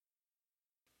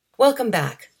Welcome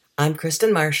back. I'm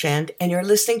Kristen Marchand, and you're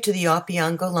listening to the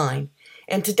Opeongo Line.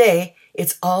 And today,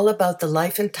 it's all about the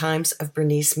life and times of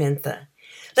Bernice Mintha.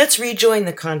 Let's rejoin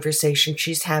the conversation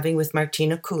she's having with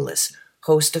Martina Coulas,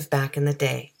 host of Back in the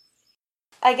Day.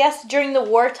 I guess during the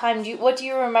wartime, what do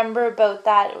you remember about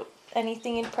that?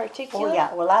 Anything in particular? Oh,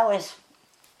 yeah. Well, I was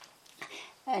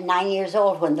 9 years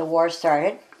old when the war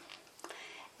started.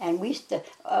 And we used to,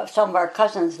 some of our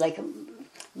cousins, like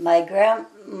my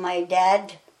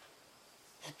dad's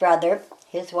brother,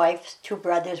 his wife's two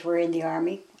brothers were in the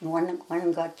army, and one of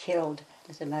them got killed,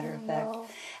 as a matter of fact.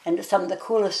 And some of the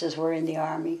Coulases were in the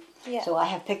army. Yeah. So I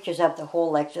have pictures of the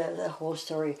whole, the whole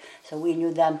story. So we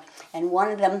knew them. And one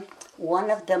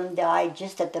of them died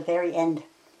just at the very end.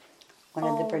 One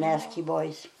of the Bernaski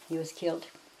boys, he was killed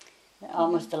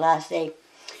almost the last day.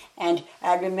 And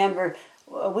I remember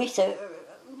we used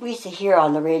to hear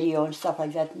on the radio and stuff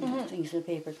like that, and things in the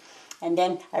paper. And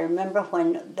then I remember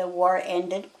when the war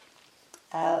ended,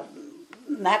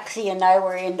 Maxie and I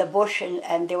were in the bush,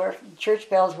 and there were church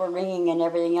bells were ringing and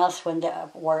everything else when the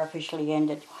war officially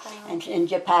ended. Wow. And in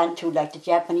Japan too, like the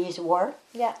Japanese war.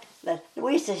 Yeah.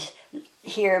 We used to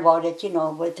hear about it,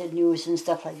 with the news and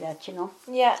stuff like that,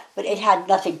 Yeah. But it had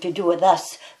nothing to do with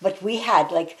us. But we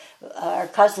had, our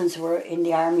cousins were in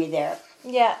the army there.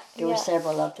 Yeah. There were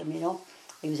several of them,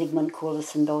 It was Igmund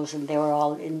Coulas and those, and they were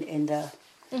all in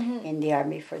the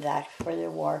army for the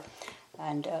war.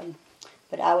 And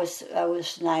but I was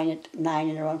 9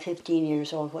 and around 15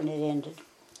 years old when it ended.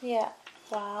 Yeah.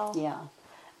 Wow. Yeah.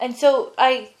 And so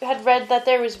I had read that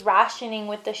there was rationing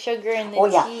with the sugar and the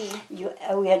tea.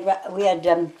 We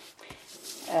had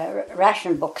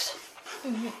ration books,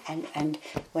 and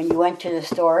when you went to the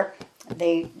store,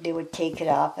 they would take it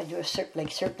off, and there was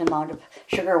certain amount of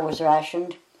sugar was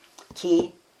rationed,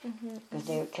 tea, because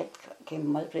they came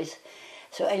from other places.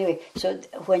 So anyway,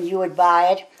 when you would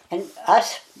buy it, and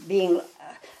us being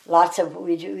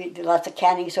we do lots of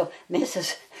canning. So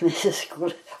Mrs.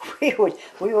 Coulas,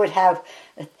 we would have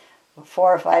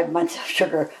 4 or 5 months of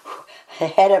sugar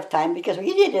ahead of time because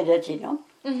we needed it,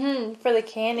 For the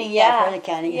canning, Yeah, for the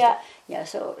canning. Yeah. Yeah,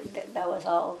 so that was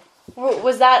all.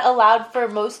 Was that allowed for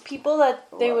most people that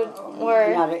they would,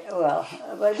 or?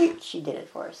 She did it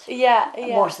for us. Yeah.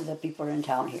 Most of the people in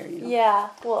town here, Yeah,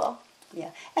 well.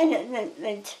 Yeah, and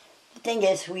the thing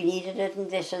is, we needed it,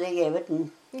 and so they gave it,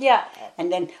 and. Yeah.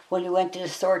 And then when we went to the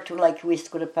store too, we used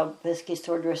to go to the whiskey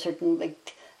store, there were certain,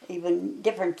 even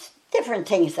different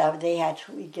things that they had.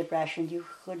 We get rationed, you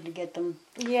couldn't get them.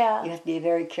 Yeah. You have to be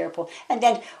very careful. And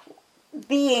then,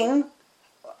 being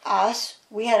us,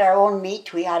 we had our own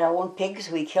meat, we had our own pigs,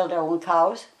 we killed our own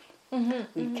cows.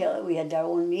 We had our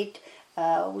own meat.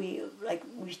 We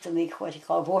used to make what you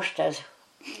call wurstas.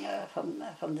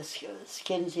 From the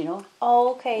skins,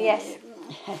 Oh, okay, yes.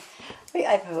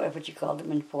 I forget what you call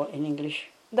them in English.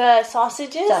 The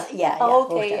sausages? Yeah. Oh,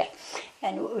 okay, yeah.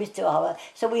 And we still have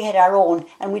so we had our own,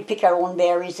 and we'd pick our own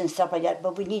berries and stuff like that,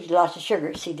 but we needed lots of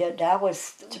sugar. See, that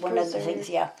was one of the things,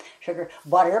 sugar.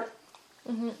 Butter.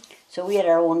 So we had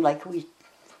our own,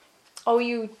 Oh,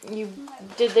 you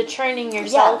did the churning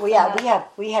yourself? Yeah,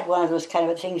 we had one of those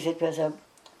kind of things. It was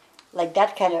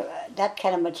that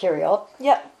kind of material.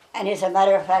 Yep. And as a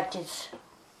matter of fact, it's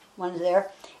one's there.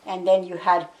 And then you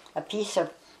had a piece of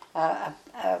a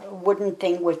wooden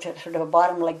thing with sort of a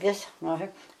bottom like this, and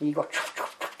you go.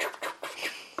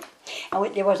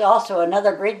 And there was also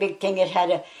another great big thing. It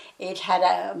had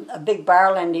a big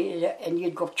barrel, and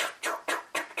you'd go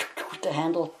with the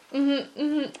handle.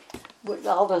 With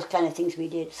all those kind of things we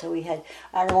did. So we had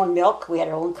our own milk. We had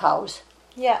our own cows.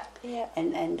 Yeah.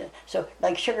 And so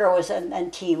sugar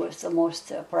and tea was the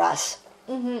most for us.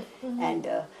 And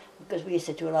because we used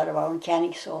to do a lot of our own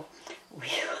canning, so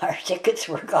our tickets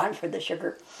were gone for the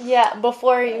sugar. Yeah,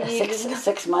 before you needed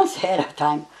 6 months ahead of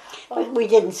time. But we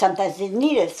sometimes didn't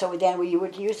need it, so then we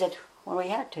would use it when we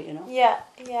had to, Yeah.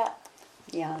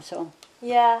 Yeah, so.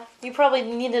 Yeah, you probably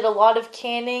needed a lot of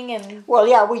canning and. Well,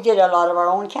 yeah, we did a lot of our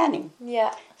own canning.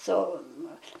 Yeah. So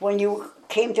when you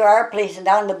came to our place and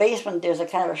down in the basement, there's a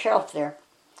kind of a shelf there.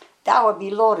 That would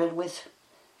be loaded with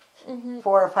 400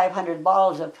 or 500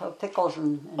 bottles of pickles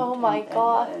and oh my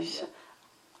gosh. And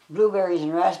blueberries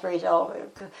and raspberries, all.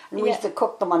 And we used to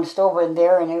cook them on the stove in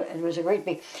there, and it was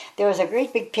there was a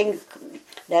great big thing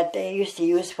that they used to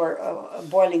use for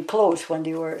boiling clothes when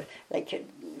they were,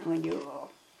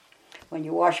 when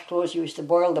you wash clothes, you used to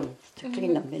boil them to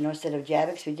clean them, instead of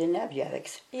Javix. We didn't have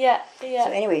Javix. Yeah.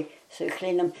 So anyway, so you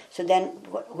clean them. So then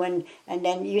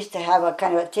then you used to have a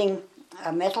kind of a thing,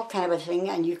 a metal kind of a thing,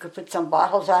 and you could put some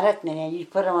bottles on it, and then you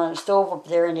put them on a stove up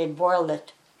there, and they'd boil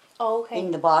it. Oh, okay. In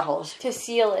the bottles. To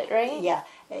seal it, right? Yeah.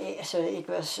 So it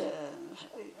was.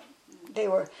 They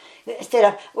were instead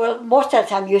of most of the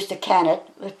time you used to can it.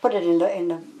 Let's put it in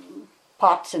the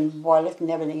pots and boil it and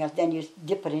everything else. Then you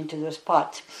dip it into those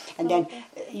pots, and then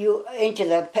you into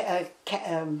the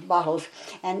bottles.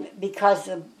 And because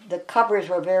the covers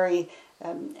were very,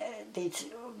 they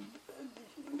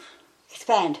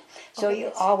expand, so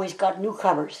you always got new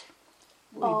covers.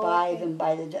 We buy them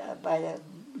by the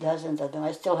dozens of them.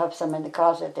 I still have some in the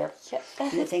closet there.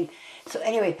 And the thing. So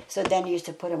anyway, so then you used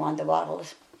to put them on the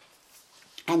bottles.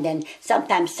 And then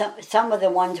sometimes some of the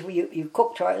ones you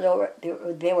cooked,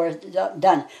 they were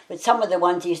done. But some of the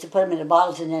ones you used to put them in the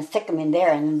bottles and then stick them in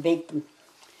there and then bake them.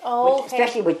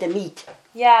 Especially with the meat.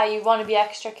 Yeah, you want to be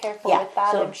extra careful with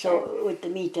that, I'm sure. So with the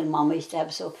meat and Mama used to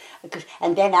have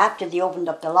and then after they opened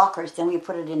up the lockers, then we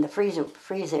put it in the freezer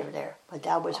there. But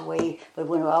that was but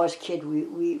when I was a kid,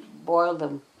 we boiled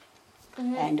them.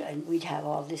 And we'd have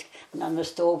all this, and on the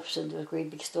stoves, and those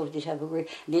great big stoves, they had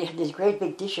these great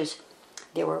big dishes.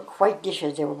 They were white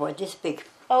dishes, they were about this big.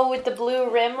 Oh, with the blue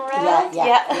rim around?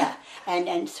 Yeah.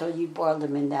 And so you boil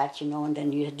them in that, and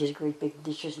then you had these great big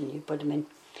dishes and you put them in.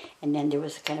 And then there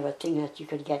was kind of a thing that you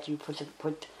could get, you put it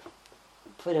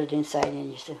inside and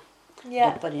you used to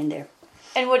put it in there.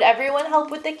 And would everyone help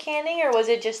with the canning, or was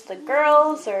it just the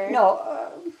girls? Or No,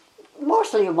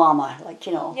 mostly Mama,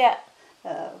 Yeah.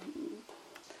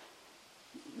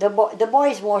 The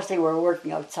boys mostly were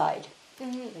working outside,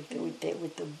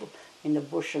 in the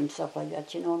bush and stuff like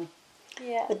that,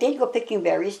 Yeah. But they'd go picking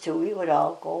berries too. We would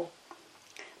all go,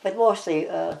 but mostly,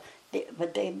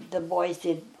 the boys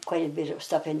did quite a bit of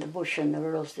stuff in the bush, and the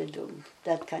girls did do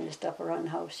that kind of stuff around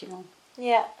the house,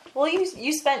 Yeah. Well,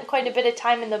 you spent quite a bit of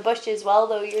time in the bush as well,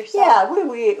 though, yourself. Yeah,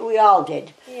 we all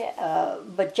did. Yeah.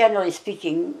 But generally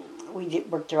speaking, we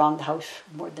worked around the house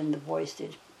more than the boys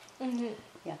did. Mm-hmm.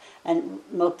 Yeah, and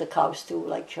milked the cows too,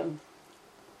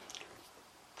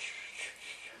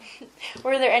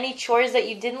 Were there any chores that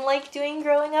you didn't like doing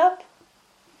growing up?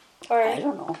 Or I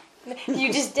don't know.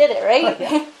 You just did it, right? Oh,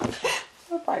 yeah.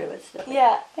 Well, part of it stuff.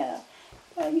 Yeah. Yeah.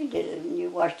 Well, you did it, and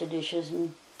you washed the dishes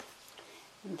and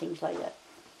things like that.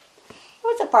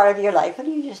 Well, it's a part of your life, and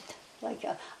you just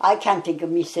I can't think of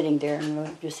me sitting there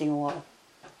and just saying, well,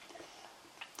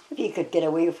 if you could get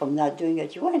away from not doing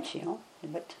it, you went,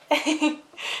 But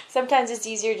sometimes it's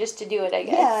easier just to do it, I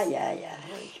guess. Yeah.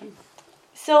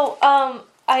 So,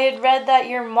 I had read that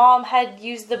your mom had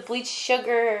used the bleached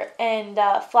sugar and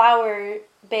flour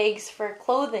bags for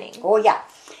clothing. Oh yeah,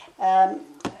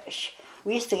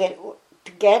 we used to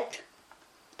get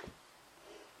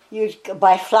you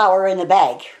buy flour in a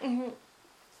bag. Mm-hmm.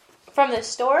 From the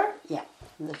store? Yeah,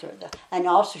 from the store, and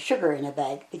also sugar in a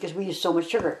bag because we used so much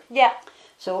sugar. Yeah.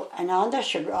 So, and on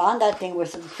that thing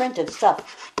was some printed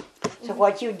stuff. So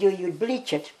what you do, you'd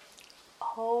bleach it.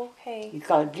 Okay. You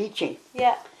call it bleaching.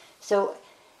 Yeah. So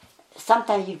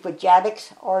sometimes you'd put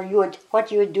Jabbix, or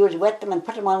what you would do is wet them and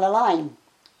put them on the line.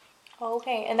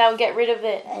 Okay, and that would get rid of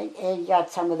it. And you got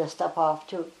some of the stuff off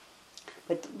too.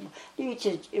 But we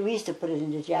used to put it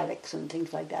into Jabbix and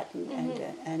things like that.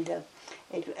 And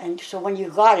so when you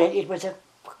got it, it was a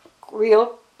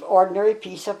real ordinary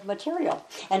piece of material,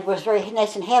 and it was very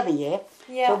nice and heavy, eh?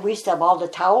 Yeah. So we used to have all the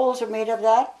towels are made of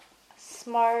that.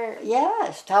 Smart.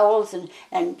 Yes, towels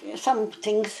and some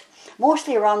things,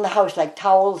 mostly around the house, like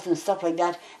towels and stuff like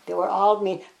that. They were all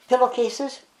made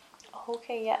pillowcases.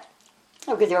 Okay, yeah.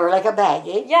 Okay, they were like a bag,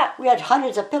 eh? Yeah. We had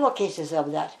hundreds of pillowcases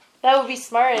of that. That would be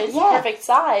smart. It's perfect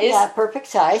size. Yeah, perfect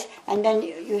size, and then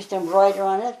you used to embroider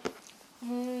on it.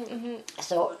 Mm-hmm.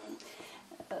 So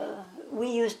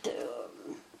we used to.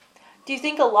 Do you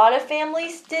think a lot of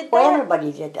families did that? Well,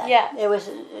 everybody did that. Yeah. It was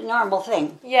a normal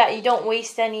thing. Yeah, you don't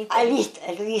waste anything. At least,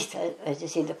 as you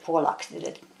say, the Polacks did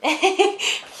it.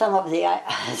 Some of the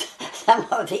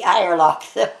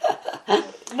Irelocks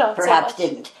perhaps so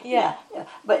didn't. Yeah.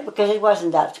 But because it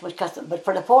wasn't that much custom. But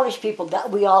for the Polish people,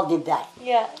 we all did that.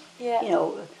 Yeah.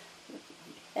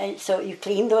 And so you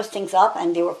cleaned those things up,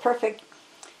 and they were perfect.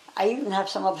 I even have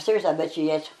some upstairs, I bet you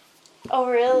yet. Oh,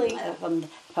 really?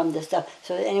 From the stuff.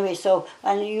 So anyway,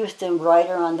 and you used to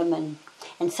embroider on them,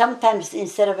 and sometimes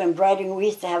instead of embroidering, we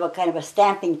used to have a kind of a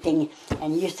stamping thing,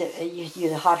 and you used to use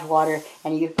hot water,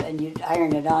 and you'd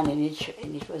iron it on, and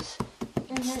it was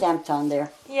stamped on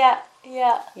there. Yeah.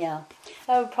 That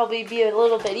would probably be a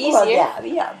little bit easier. Well,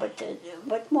 yeah,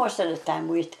 but most of the time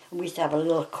we used to have a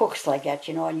little cooks like that,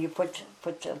 and you put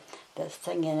the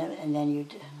thing in it, and then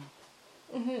you'd.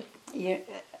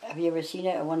 Have you ever seen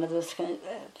it? One of those kind of,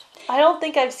 I don't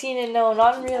think I've seen it. No,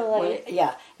 not in real life. Well,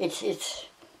 yeah,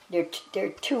 they're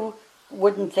two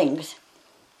wooden things,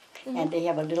 and they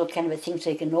have a little kind of a thing so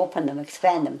you can open them,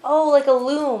 expand them. Oh, like a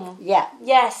loom. Yeah.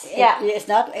 Yes, yeah. It's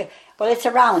not, well, it's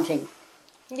a round thing.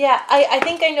 Yeah, I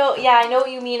think I know, I know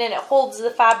what you mean, and it holds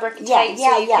the fabric tight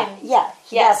so you can... Yeah.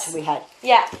 So Yes. that's what we had.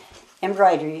 Yeah.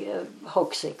 Embroidery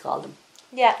hooks, they call them.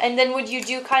 Yeah, and then would you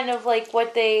do kind of like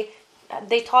what they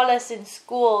taught us in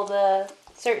school, the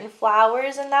certain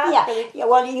flowers and that? Yeah,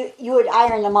 well, you would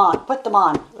iron them on, put them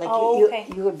on. Like okay.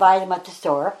 you would buy them at the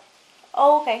store.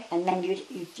 Oh, okay. And then you'd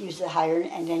use the iron,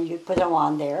 and then you'd put them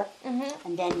on there. Mm-hmm.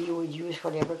 And then you would use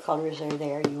whatever colors are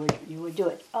there, you would do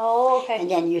it. Oh, okay. And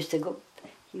then you used to go,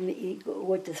 you go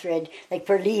with the thread, like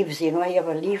for leaves, you have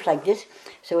a leaf like this,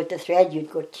 so with the thread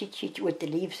you'd go cheat with the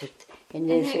leaves, and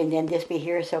this, and then this be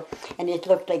here, so, and it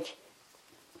looked like,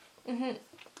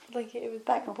 like it was...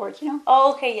 back and forth,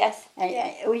 Oh, okay, yes. And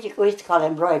we used to call it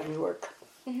embroidery work.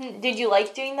 Did you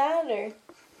like doing that, or...?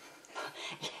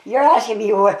 You're asking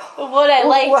me what I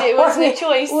liked, it wasn't a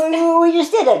choice. We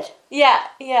just did it. Yeah.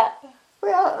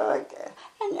 Well,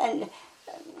 and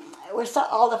it was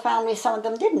all the family. Some of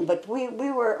them didn't, but we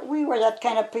were that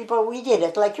kind of people. We did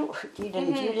it. Like you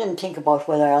didn't think about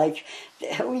whether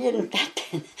we didn't.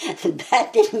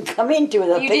 That didn't come into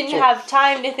the picture. You didn't have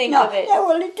time to think of it. No,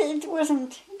 well, it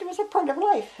wasn't. It was a part of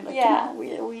life. Like, yeah.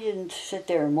 We didn't sit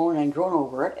there and moan and groan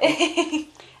over it.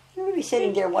 We'd be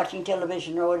sitting there watching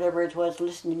television or whatever it was,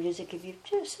 listening to music if you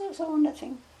just saw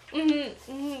nothing. As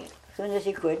soon as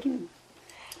you could.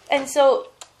 And so,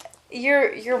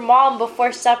 your mom,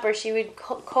 before supper, she would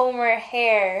comb her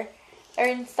hair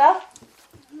and stuff?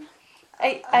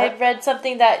 I had read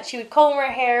something that she would comb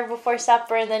her hair before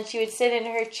supper and then she would sit in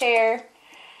her chair.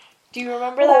 Do you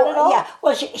remember that at all? Yeah.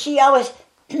 Well, she always,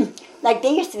 like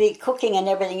they used to be cooking and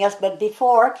everything else, but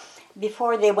before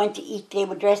they went to eat, they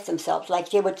would dress themselves. Like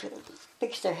they would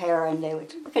fix their hair and they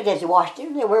would, because they washed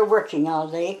it, they were working all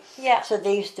day. Yeah. So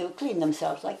they used to clean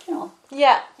themselves, like,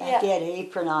 Yeah. They had an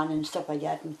apron on and stuff like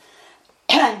that.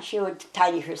 And she would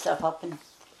tidy herself up and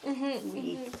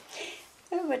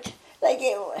But, like,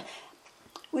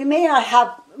 we may not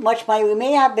have much money, we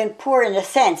may have been poor in a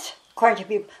sense, according to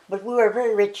people, but we were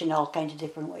very rich in all kinds of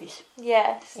different ways.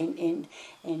 Yes. In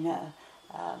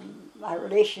our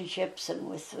relationships and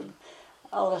with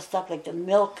all the stuff like the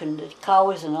milk and the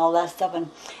cows and all that stuff, and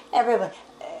everybody.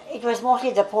 It was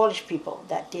mostly the Polish people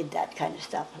that did that kind of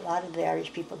stuff. A lot of the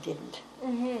Irish people didn't.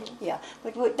 Yeah,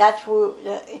 but that's where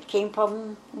it came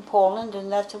from, in Poland,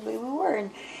 and that's the way we were,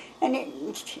 and it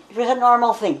was a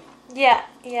normal thing. Yeah.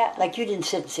 Like you didn't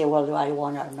sit and say, "Well, do I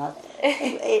want it or not?"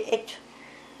 It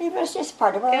was just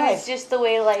part of our life. It was just the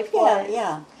way life was.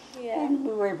 Yeah. And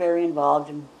we were very involved,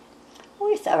 and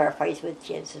we used to have our fights with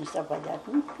kids and stuff like that.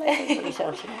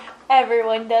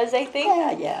 Everyone does, I think.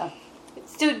 Yeah.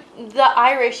 So the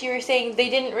Irish, you were saying they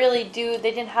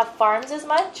didn't have farms as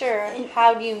much, or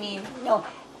how do you mean? No.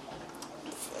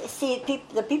 See,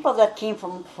 the people that came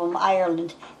from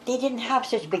Ireland, they didn't have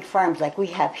such big farms like we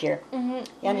have here. You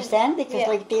understand? Because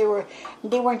like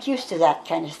they weren't used to that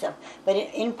kind of stuff. But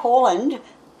in Poland,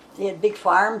 they had big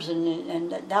farms,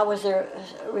 and that was their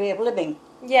way of living.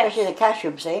 Yes. Especially the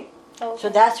Kashups, eh? Okay. So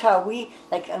that's how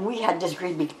and we had this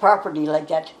great big property like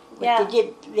that. But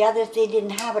the others, they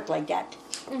didn't have it like that.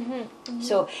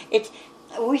 So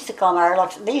we used to call them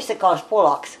Irelocks. They used to call us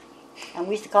Polacks, and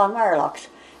we used to call them Irelocks.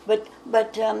 But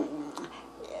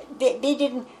they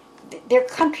didn't. Their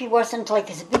country wasn't like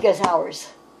as big as ours.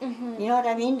 You know what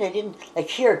I mean? They didn't like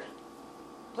here.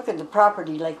 Look at the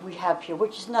property like we have here,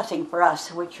 which is nothing for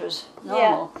us, which was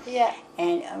normal. Yeah.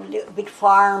 And big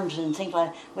farms and things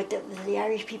like that. But the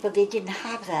Irish people, they didn't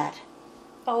have that.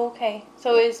 Oh, okay.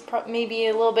 So it's maybe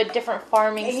a little bit different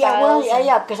farming styles. Yeah,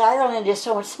 well, because Ireland is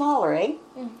so much smaller, eh?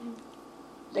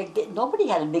 Like nobody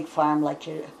had a big farm like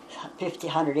 50,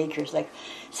 100 acres. Like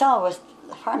some of us,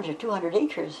 the farms are 200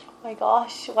 acres. Oh my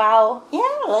gosh! Wow.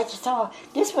 Yeah, like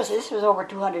this was over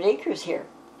 200 acres here.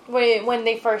 When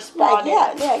they first bought it.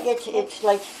 Yeah. It's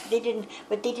like they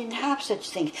didn't have such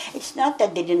things. It's not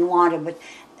that they didn't want it, but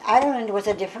Ireland was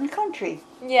a different country.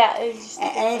 Yeah,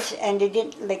 and they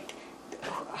didn't like.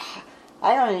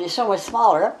 Ireland is so much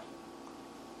smaller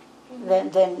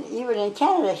than even in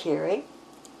Canada here, eh?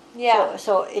 Yeah.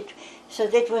 So it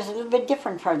was a little bit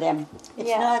different for them.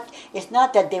 It's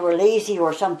not that they were lazy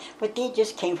or something, but they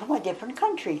just came from a different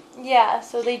country. Yeah,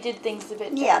 so they did things a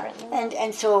bit differently.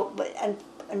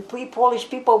 And we Polish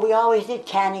people, we always did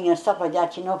canning and stuff like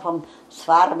that, from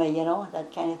Svarmy,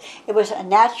 that kind of. It was a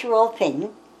natural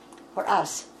thing for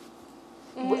us,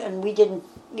 and we didn't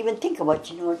even think about,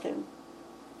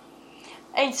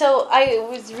 And so I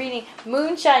was reading,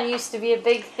 moonshine used to be a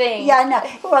big thing. Yeah,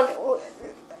 no. Well,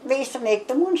 they used to make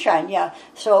the moonshine, yeah.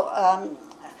 So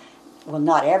well,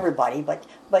 not everybody, but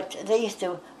they used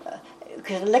to,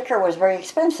 because liquor was very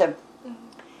expensive,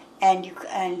 and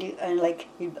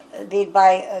they'd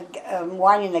buy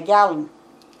wine in a gallon.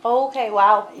 Oh, okay,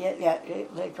 wow. Yeah,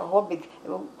 like a whole big.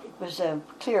 It was a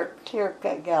clear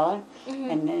gallon,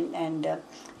 and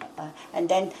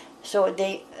then so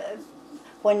they.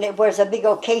 When there was a big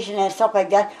occasion and stuff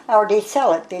like that, or they'd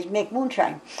sell it, they'd make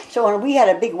moonshine. So when we had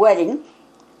a big wedding,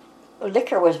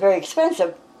 liquor was very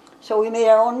expensive, so we made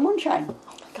our own moonshine.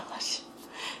 Oh my gosh!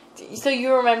 So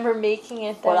you remember making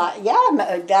it then?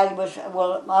 Well, Daddy was.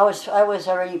 Well, I was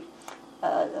already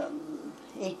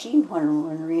 18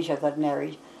 when Rita got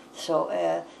married. So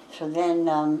then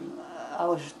I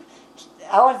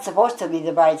wasn't supposed to be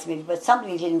the bridesmaid, but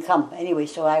somebody didn't come anyway.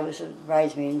 So I was a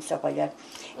bridesmaid and stuff like that.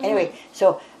 Anyway,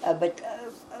 so they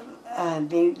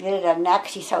did it at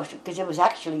Naxi's house because it was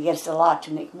actually against the law to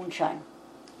make moonshine.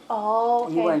 Oh,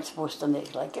 okay. You weren't supposed to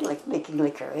make like making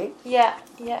liquor, eh? Yeah.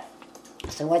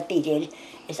 So what they did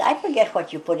is, I forget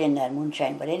what you put in that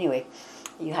moonshine, but anyway,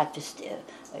 you had to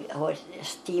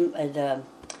steep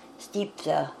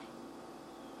the.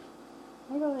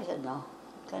 What was it now?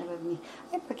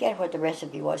 I forget what the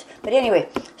recipe was, but anyway,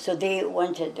 so they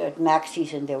went at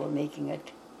Maxi's and they were making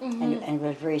it, and it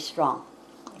was very strong.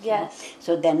 Yes.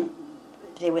 So then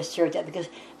they would serve that because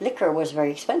liquor was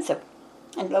very expensive,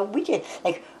 and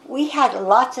we had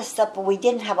lots of stuff, but we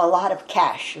didn't have a lot of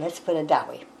cash. Let's put it that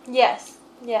way. Yes.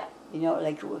 Yeah. You know,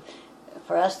 like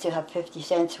for us to have 50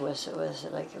 cents was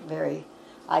like very.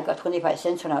 I got 25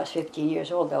 cents when I was 15 years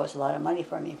old. That was a lot of money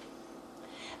for me.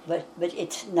 But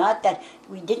it's not that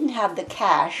we didn't have the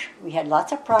cash. We had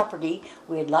lots of property.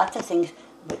 We had lots of things,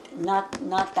 but not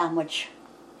that much.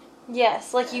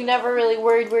 Yes, like you never really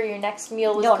worried where your next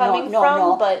meal was coming from.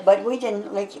 No. But we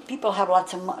didn't, like, people have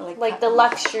lots of money. Like the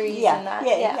luxuries and that.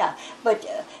 Yeah. But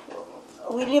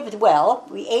we lived well.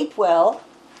 We ate well.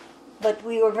 But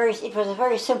it was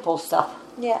very simple stuff.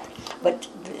 Yeah. But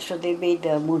so they made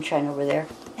the moonshine over there,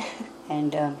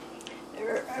 and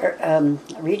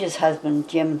Rita's husband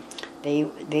Jim, they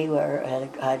were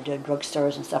had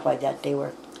drugstores and stuff like that. They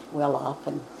were well off,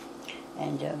 but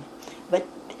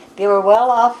they were well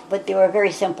off, but they were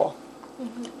very simple.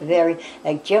 Very,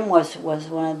 like, Jim was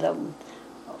one of the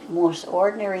most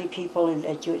ordinary people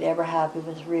that you would ever have. He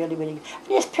was really, really.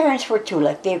 His parents were too.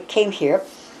 Like, they came here.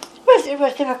 It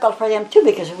was difficult for them too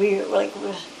because we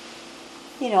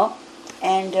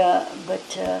and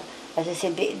but as I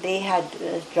said, they had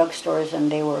drugstores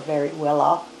and they were very well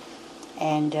off,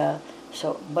 and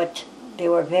but they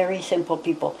were very simple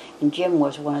people. And Jim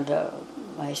was one of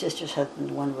my sister's husband,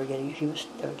 the one they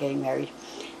were getting married.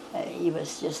 He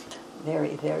was just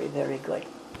very, very, very good.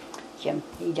 Jim,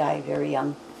 he died very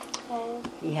young. Oh.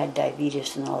 He had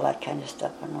diabetes and all that kind of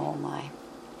stuff, and oh my.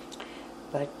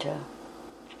 But.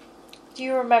 Do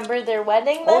you remember their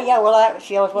wedding then? Oh yeah, well I was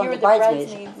one You of the were the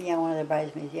bridesmaids. bridesmaids. Yeah, one of the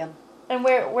bridesmaids. Yeah. And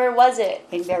where was it?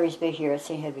 In Berry's Bay here at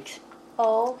St. Hedwig's.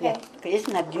 Oh, okay. Yeah.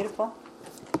 Isn't that beautiful?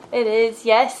 It is.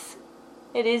 Yes,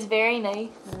 it is very nice.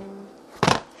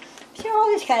 See, all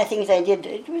these kind of things I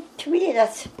did. To me,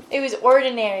 It was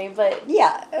ordinary, but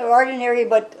ordinary,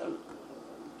 but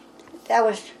that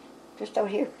was just out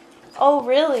here. oh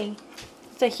really?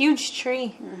 It's a huge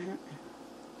tree.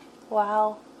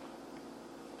 Wow.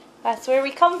 That's where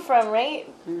we come from, right?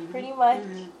 Pretty much.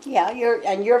 Yeah,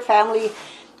 your family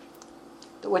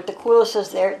with the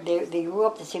Coulases there, they grew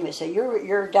up the same way. So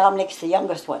you're Dominic's the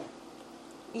youngest one.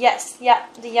 Yes, yeah,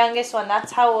 the youngest one.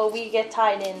 That's how we get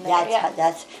tied in there.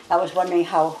 I was wondering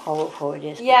how it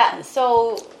is. Yeah,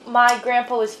 so my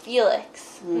grandpa was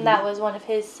Felix, and that was one of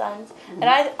his sons. And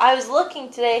I was looking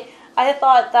today. I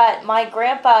thought that my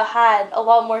grandpa had a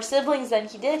lot more siblings than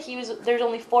he did. There's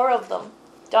only 4 of them.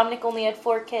 Dominic only had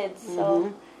 4 kids,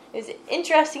 so it was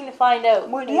interesting to find out.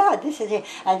 Well, yeah, this is it.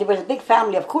 And there was a big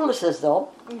family of Coulases, though.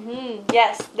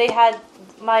 Yes,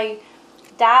 my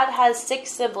dad has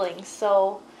 6 siblings,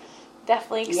 so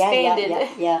definitely expanded.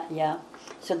 Yeah.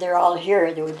 So they're all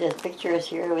here. There were just pictures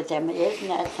here with them. Isn't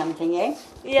that something, eh?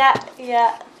 Yeah.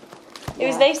 It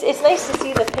was nice. It's nice to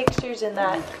see the pictures in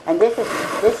that. And this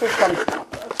is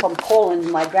from Poland.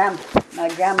 My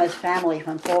grandma's family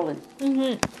from Poland.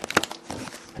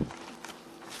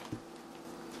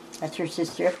 That's her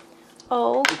sister.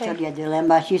 Oh, okay. Victoria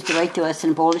Dilemma. She used to write to us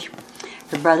in Polish.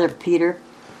 Her brother Peter.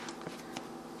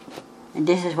 And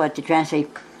this is what to translate.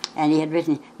 And he had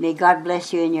written, "May God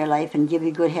bless you in your life and give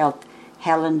you good health.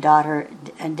 Helen, daughter,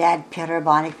 and Dad Peter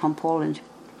Bonik from Poland."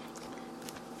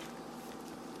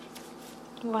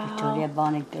 Wow. Victoria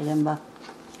Bonik Dilemma.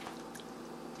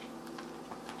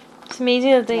 It's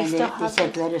amazing that they and still they have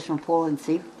said this. letters from Poland,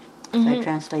 see? So I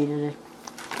translated it.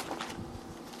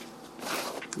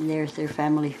 And there's their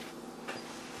family.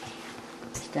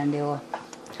 Standoa.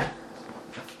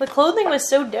 The clothing was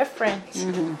so different.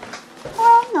 Mm-hmm.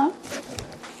 Well, no.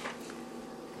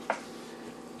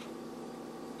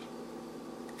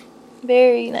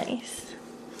 Very nice.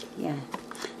 Yeah.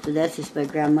 So that's just my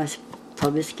grandma's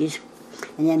Pobiskis.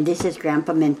 And then this is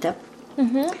Grandpa Mintha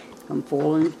from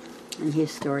Poland and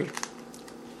his story.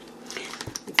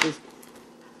 It is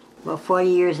about 40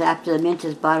 years after the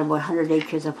Minthas bought about 100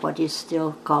 acres of what is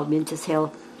still called Minthas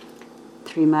Hill,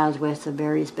 3 miles west of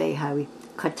Barry's Bay Highway,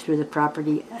 cut through the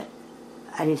property.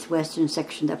 At its western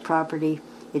section, the property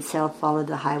itself followed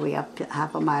the highway up to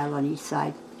half a mile on each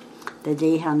side. The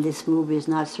date on this move is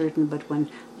not certain, but when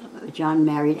John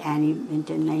married Annie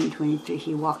Mintha in 1923,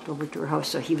 he walked over to her house,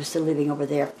 so he was still living over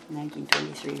there in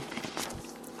 1923.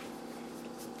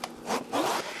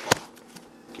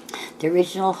 The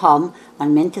original home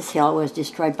on Mintha's Hill was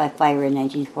destroyed by fire in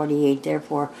 1948,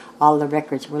 therefore all the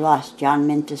records were lost. Joseph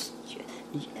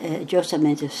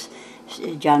Mintha's,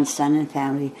 John's son and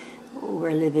family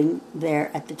were living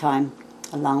there at the time,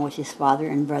 along with his father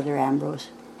and brother Ambrose.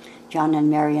 John and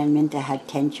Marianne Mintha had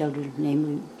 10 children,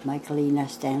 namely Michaelina,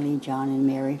 Stanley, John, and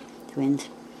Mary, twins.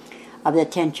 Of the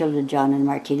 10 children, John and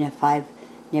Martina, 5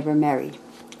 never married.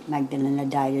 Magdalena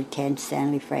died at 10,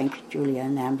 Stanley, Frank, Julia,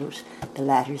 and Ambrose, the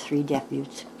latter 3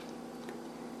 nephews.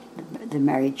 The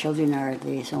married children are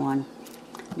so on.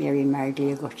 Mary married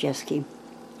Leo Gocheski.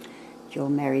 Joe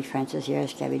married Frances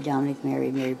Yaroskavi. Dominic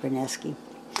married Mary Berneski.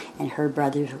 And her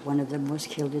brothers, one of them was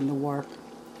killed in the war.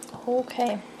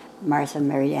 Okay. Martha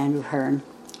married Andrew Hearn.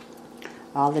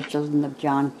 All the children of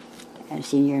John and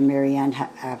Senior and Marianne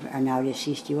are now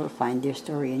deceased. You will find their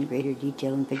story in greater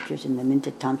detail and pictures in the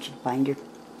Mintha Township binder.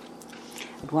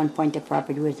 At one point, the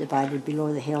property was divided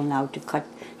below the hill, now to cut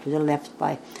to the left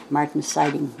by Martin's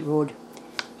Siding Road.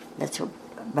 That's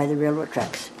by the railroad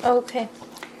tracks. Okay.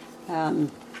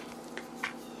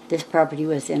 This property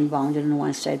was then bounded on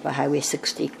one side by Highway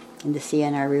 60 and the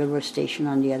CNR railroad station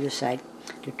on the other side.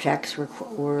 The tracks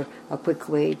were a quick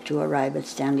way to arrive at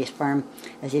Stanley's farm,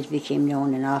 as it became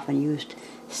known and often used.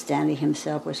 Stanley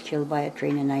himself was killed by a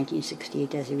train in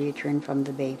 1968 as he returned from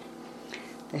the bay.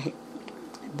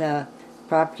 The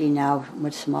property, now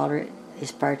much smaller,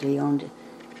 is partly owned,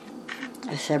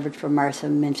 separate from Martha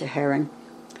Mintha Heron,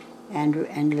 Andrew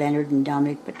and Leonard and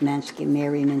Dominic Patnansky,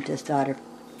 Mary Mintha's daughter,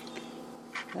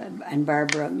 and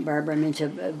Barbara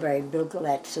Mintha married Bill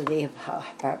Gillette, so they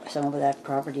have some of that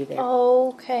property there.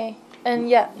 Okay. And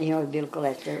yeah. You know Bill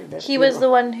Gillette. He was the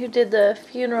one who did the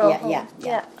funeral.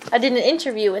 Yeah. I did an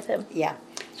interview with him. Yeah.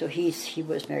 So he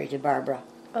was married to Barbara.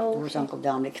 Oh. Who was Uncle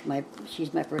Dominic.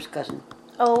 She's my first cousin.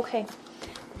 Oh, okay.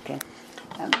 Okay.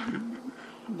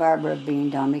 Barbara being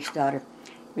Dominic's daughter.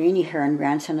 Rainey Hearn,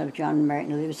 grandson of John and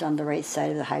Martin, lives on the right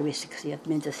side of the Highway 60 at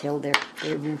Mintha's Hill there.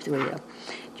 They moved away up.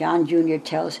 John Jr.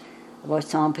 tells about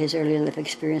some of his early life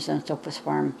experience on Sopa's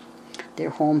farm. Their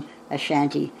home, a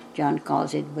shanty, John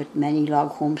calls it, but many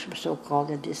log homes were so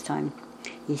called at this time.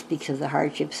 He speaks of the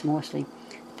hardships mostly.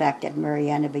 The fact that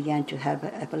Mariana began to have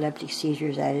epileptic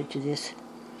seizures added to this.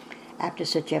 After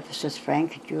such episodes,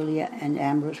 Frank, Julia, and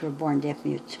Ambrose were born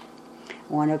deaf-mutes.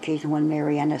 On one occasion when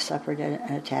Mariana suffered an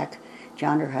attack,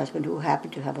 John, her husband, who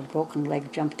happened to have a broken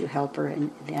leg, jumped to help her,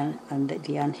 and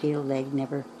the unhealed leg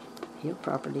never healed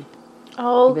properly.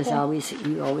 Oh, okay.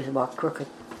 He always walked crooked.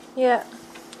 Yeah.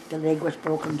 The leg was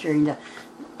broken during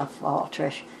a fall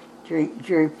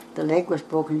the leg was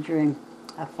broken during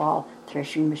a fall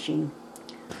threshing machine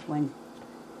the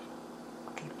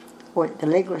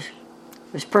leg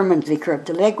was permanently curved.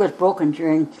 The leg was broken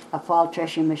during a fall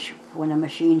threshing machine when a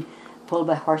machine pulled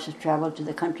by horses traveled to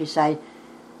the countryside.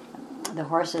 The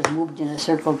horses moved in a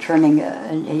circle, turning,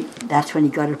 and that's when he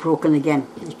got it broken again.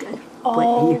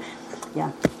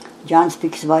 Yeah. John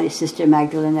speaks about his sister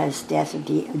Magdalena's death.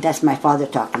 That's my father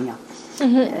talking now.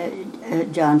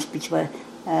 Mm-hmm. John speaks about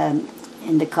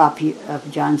in the copy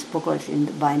of John's booklet in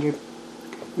the binder.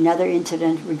 Another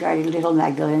incident regarding little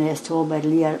Magdalena is told by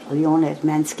Leona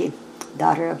Mansky,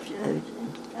 daughter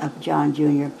of John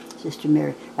Jr., Sister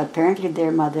Mary. Apparently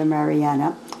their mother,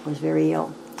 Mariana, was very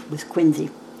ill with quinsy,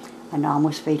 an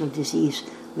almost fatal disease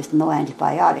with no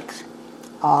antibiotics.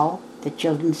 All the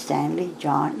children, Stanley,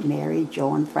 John, Mary,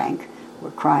 Joe, and Frank, were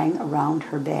crying around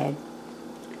her bed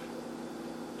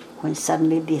when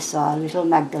suddenly they saw little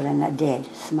Magdalena dead,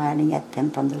 smiling at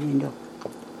them from the window.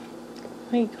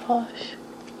 My gosh.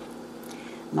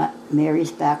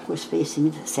 Mary's back was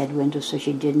facing the said window, so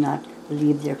she did not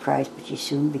believe their cries, but she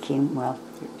soon became well.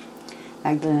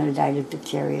 Magdalena died of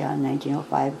diphtheria in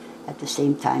 1905 at the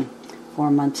same time. 4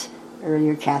 months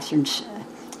earlier, Catherine's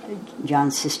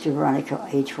John's sister Veronica,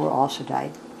 age 4, also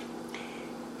died.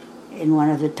 In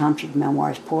one of the township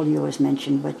memoirs, polio was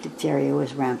mentioned, but diphtheria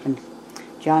was rampant.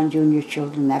 John Jr.'s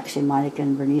children, Max and Monica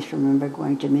and Bernice, remember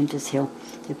going to Mintha's Hill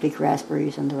to pick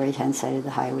raspberries on the right-hand side of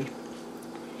the highway.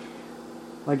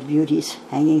 What beauties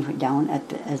hanging down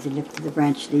as they lifted the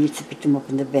branch. They used to pick them up,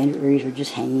 and the berries were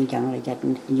just hanging down like that,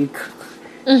 and you.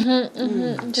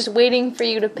 Just waiting for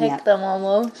you to pick them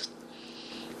almost.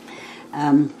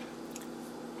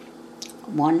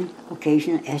 One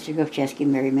occasion, Esther Govcheski,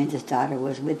 Mary Mintha's daughter,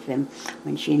 was with them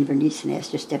when she and Bernice and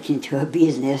Esther stepped into a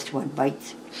bee's nest. What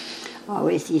bites!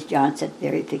 Always these John said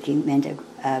berry picking meant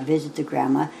a visit to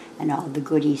Grandma and all the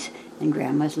goodies and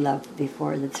Grandma's loved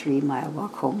before the 3-mile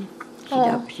walk home.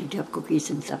 She'd up cookies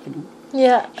and stuff.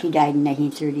 Yeah. She died in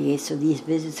 1938, so these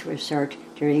visits were short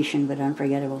duration but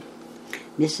unforgettable.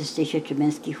 Mrs. Stacia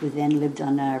Trubinsky, who then lived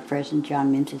on our present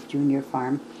John Mintha Jr.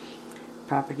 farm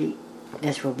property,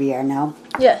 that's where we are now.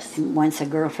 Yes. And once a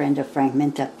girlfriend of Frank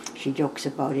Mintha, she jokes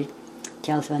about it,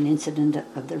 tells of an incident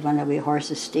of the runaway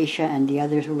horses. Stacia and the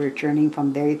others who were returning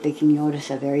from berry picking noticed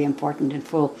a very important and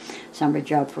full summer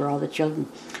job for all the children.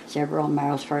 Several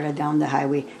miles further down the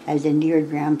highway, as they neared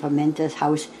Grandpa Mintha's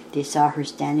house, they saw her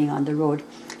standing on the road,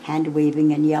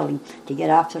 hand-waving and yelling to get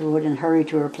off the road and hurry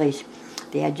to her place.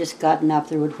 They had just gotten off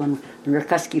the road when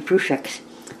Rukusky Prushek's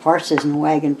horses and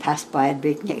wagon passed by at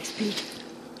breakneck speed.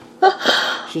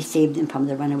 She saved them from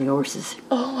the runaway horses.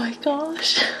 Oh my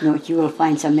gosh. Note, you will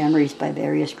find some memories by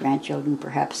various grandchildren.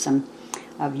 Perhaps some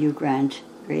of you great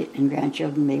and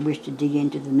grandchildren may wish to dig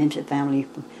into the Mintha family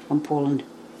from Poland.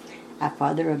 A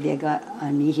father of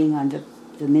a meeting on the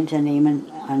Mintha name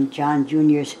on John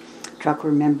Jr.'s truck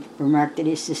remarked that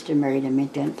his sister married a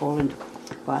Mintha in Poland.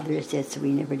 Father is dead, so we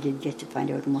never did get to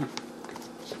find out more.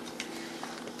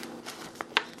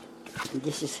 And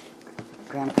this is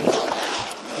Grandpa's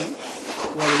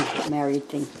wedding married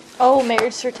thing. Oh,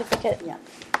 marriage certificate. Yeah.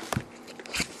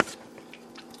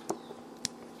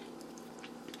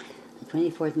 The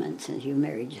 24th month since you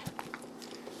married.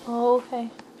 Oh, okay.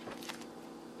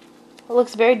 It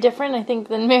looks very different, I think,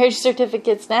 than marriage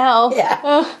certificates now. Yeah.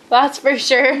 Oh, that's for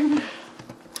sure.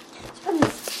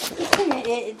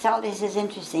 This is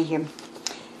interesting here.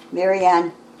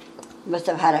 Marianne must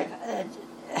have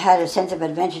had a sense of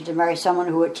adventure to marry someone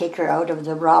who would take her out of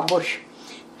the raw bush,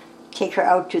 take her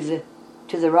out to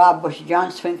the raw bush.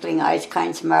 John's twinkling eyes,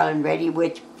 kind smile, and ready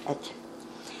wit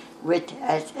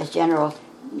as general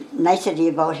nicety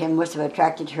about him must have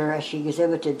attracted her, as she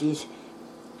exhibited these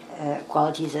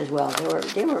qualities as well.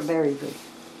 They were very good.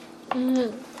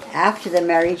 Mm-hmm. After the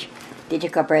marriage, they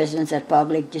took up residence at Bog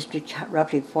Lake District,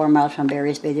 roughly 4 miles from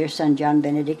Barry's Bay. Their son, John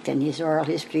Benedict, and his oral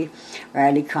history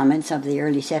rarely comments of the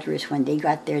early settlers. When they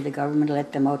got there, the government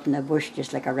let them out in the bush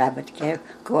just like a rabbit.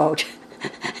 Go out.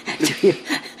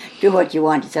 Do what you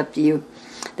want. It's up to you.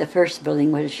 The first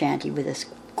building was a shanty with a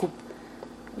scoop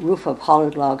roof of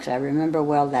hollowed logs. I remember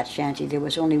well that shanty. There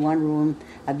was only one room,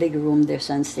 a big room, their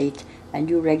son states. A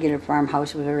new regular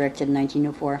farmhouse was erected in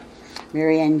 1904.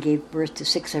 Marianne gave birth to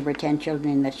 6 of her 10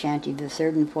 children in that shanty. The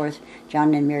third and fourth,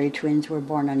 John and Mary twins, were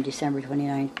born on December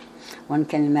 29. One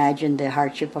can imagine the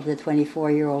hardship of the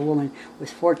 24-year-old woman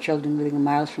with 4 children living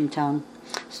miles from town.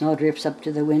 Snow drifts up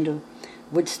to the window.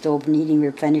 Wood stove needing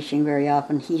replenishing very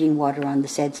often. Heating water on the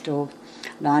said stove.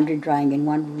 Laundry drying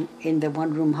in the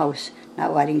one-room house.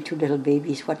 Now adding 2 little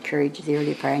babies. What courage the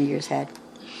early pioneers had.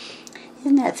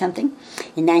 Isn't that something?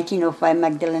 In 1905,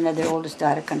 Magdalena, their oldest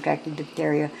daughter, contracted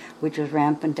diphtheria, which was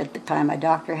rampant at the time. A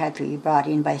doctor had to be brought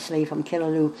in by sleigh from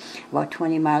Killaloe, about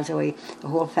 20 miles away. The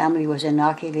whole family was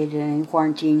inoculated and in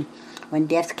quarantine. When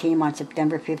death came on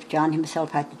September 5th, John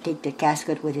himself had to take the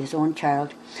casket with his own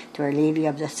child to Our Lady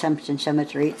of the Assumption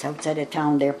Cemetery. It's outside of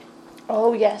town there.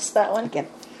 Oh, yes, that one. Okay.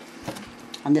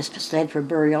 On the sled for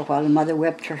burial, while the mother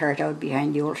wept her heart out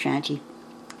behind the old shanty.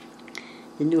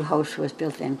 The new house was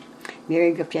built then.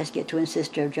 Mary Gopcheski, a twin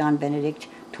sister of John Benedict,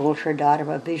 told her daughter of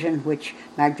a vision which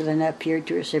Magdalena appeared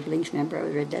to her siblings. Remember, I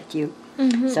read that to you.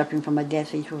 Mm-hmm. Suffering from a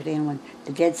death, each wrote in when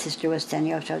the dead sister was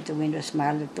standing outside the window,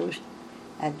 smiled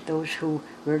at those who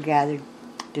were gathered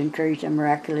to encourage them.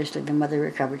 Miraculously, the mother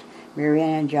recovered.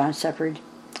 Marianne and John sufferings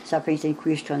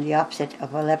increased from the offset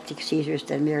of epileptic seizures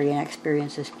that Marianne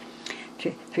experiences.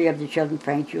 3 of the children,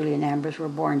 Frank, Julie, and Ambrose, were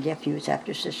born deaf mutes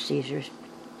after such seizures.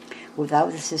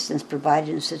 Without assistance provided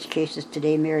in such cases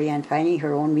today, Marianne, finding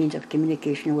her own means of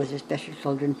communication with her special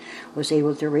children, was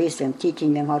able to raise them,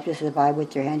 teaching them how to survive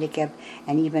with their handicap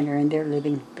and even earn their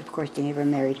living. Of course, they never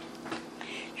married.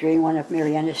 During one of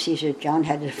Marianne's seizures, John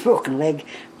had a broken leg,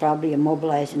 probably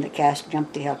immobilized in the cast,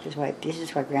 jumped to help his wife. This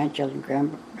is what grandchildren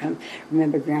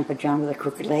remember Grandpa John with a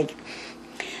crooked leg.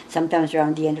 Sometimes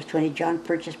around the end of 20, John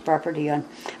purchased property on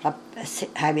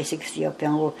Highway 60 up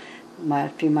Youngville,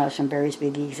 3 miles from Barrisby.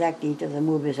 The exact date of the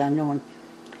move is unknown.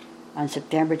 On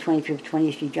September 25th,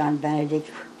 23, John Benedict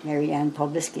married Anne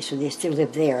Polbisky, so they still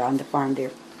live there on the farm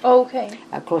there. Okay.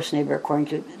 A close neighbor, according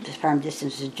to the farm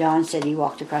distances. John said he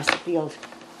walked across the field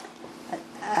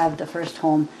of the first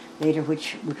home later,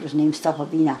 which was named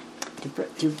Stopabina,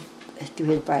 to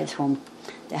his bride's home.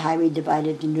 The highway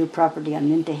divided the new property on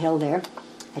Mintha Hill there,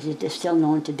 as it is still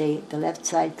known today. The left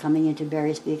side coming into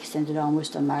Barrisby extended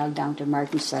almost a mile down to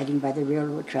Martin's siding by the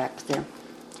railroad tracks there.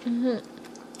 Mm-hmm.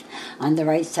 On the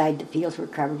right side, the fields were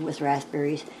covered with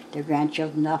raspberries. Their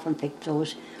grandchildren often picked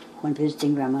those when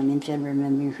visiting Grandma Mintha and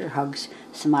remembering her hugs,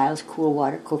 smiles, cool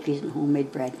water, cookies, and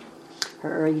homemade bread.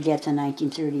 Her early death in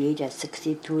 1938 at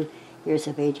 62 years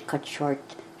of age cut short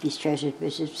these treasured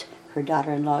visits. Her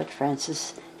daughter-in-law,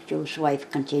 Frances, Joe's wife,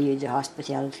 continued the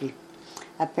hospitality.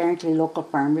 Apparently, local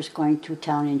farmers going to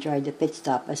town enjoyed the pit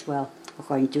stop as well,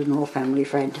 according to an old family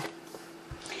friend.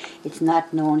 It's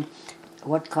not known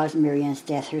what caused Marianne's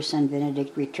death. Her son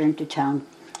Benedict returned to town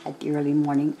at the early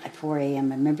morning at 4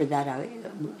 a.m. I remember that. I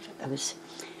was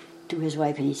to his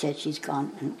wife, and he said she's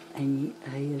gone, and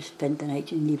he spent the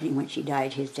night and evening when she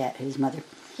died, his mother.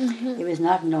 Mm-hmm. It was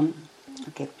not known.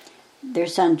 Okay. Their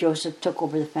son Joseph took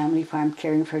over the family farm,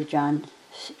 caring for John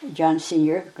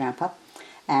Sr., Grandpa,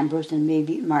 Ambrose, and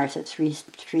maybe Martha.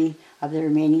 Three of the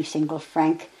remaining singles,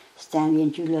 Frank, Stanley,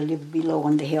 and Julia, lived below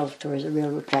on the hill towards the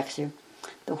railroad tracks there.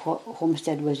 The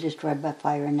homestead was destroyed by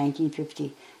fire in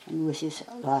 1950, and with this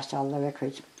lost all the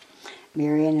records.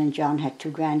 Marian and John had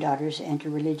 2 granddaughters enter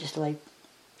religious life.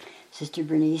 Sister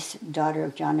Bernice, daughter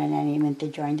of John and Annie Mintha,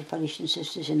 joined the Felician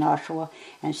Sisters in Oshawa,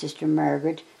 and Sister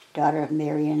Margaret, daughter of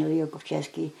Mary and Leo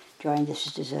Gofczewski, joined the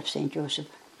Sisters of St. Joseph.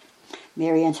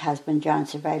 Marian's husband, John,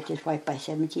 survived his wife by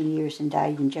 17 years and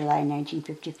died in July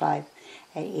 1955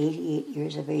 at 88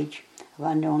 years of age of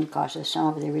unknown causes. Some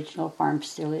of the original farm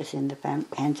still is in the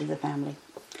hands of the family.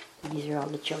 These are all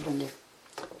the children there.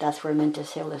 That's where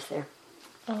Mintha's Hill is there.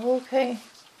 Oh, okay.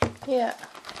 Yeah.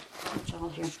 It's all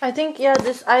here. I think,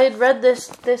 I had read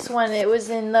this one. It was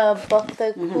in the book,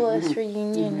 the Coulas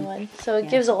reunion one. So it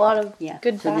gives a lot of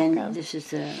good background. Then this is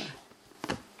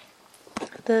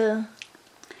the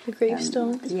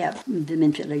gravestones. The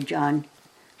Mintha, like John,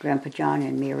 Grandpa John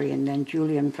and Mary, and then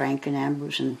Julia and Frank and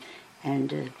Ambrose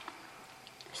and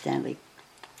Stanley.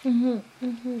 And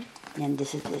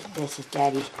this is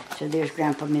Daddy's. So there's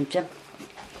Grandpa Mintha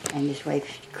and his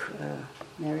wife,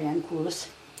 Martina Coulas,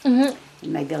 and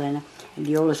Magdalena. And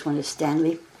the oldest one is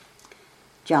Stanley,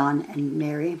 John and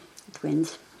Mary,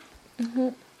 twins.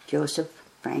 Joseph,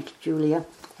 Frank, Julia,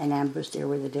 and Ambrose. There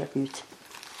were the deaf mutes.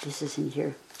 This is in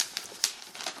here.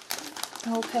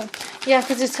 Okay. Yeah,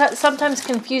 because it's sometimes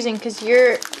confusing because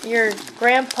your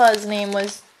grandpa's name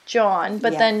was John,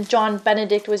 but then John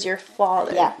Benedict was your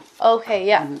father. Yeah. Okay,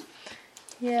 yeah.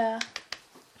 Yeah.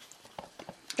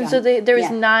 And so there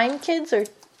was 9 kids or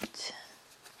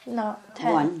not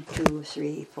 10? 1, 2,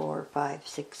 3, 4, 5,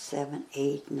 6, 7,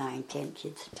 8, 9, 10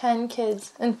 kids. 10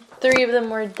 kids. And 3 of them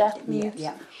were deaf mutes.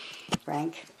 Yeah.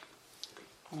 Frank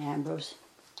and Ambrose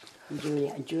and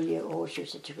Julia. And Julia, oh, she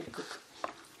was such a good cook.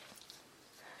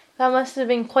 That must have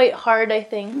been quite hard, I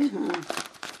think.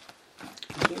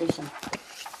 Here's some.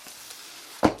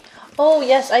 Oh,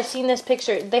 yes, I've seen this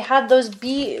picture. They had those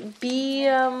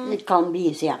They call them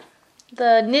bees, yeah.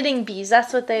 The knitting bees,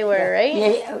 that's what they were,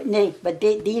 right? But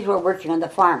these were working on the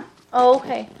farm. Oh,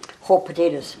 okay. Whole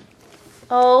potatoes.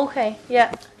 Oh, okay.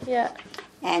 Yeah.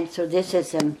 And so this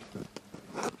is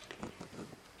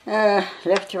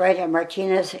left to right are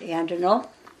Martina's Andernal,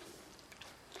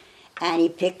 Annie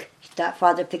Pick,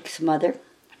 Father Pick's mother,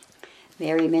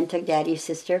 Mary Mintha, Daddy's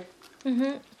sister,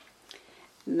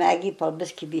 Maggie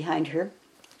Polbisky behind her,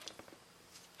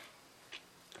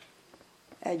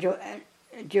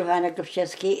 Johanna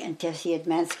Gofczewski and Tessie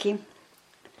Edmansky,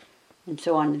 and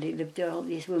so on. They lived there, all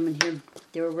these women here.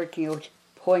 They were working out,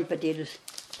 hoeing potatoes.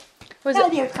 They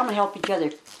would come and help each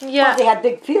other. Yeah. Well, they had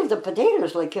big fields of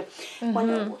potatoes. Like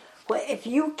if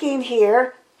you came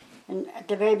here, and at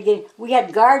the very beginning, we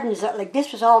had gardens. Like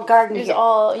this was all garden here.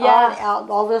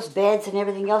 All those beds and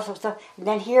everything else and stuff. And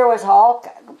then here was all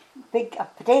big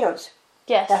potatoes.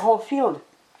 Yes. That whole field.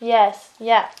 Yes,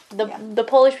 yeah. The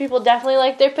Polish people definitely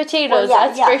like their potatoes,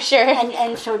 that's for sure.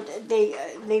 And so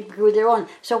they grew their own.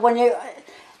 So when you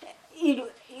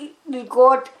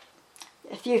go out,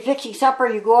 if you're fixing supper,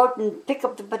 you go out and pick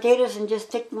up the potatoes and just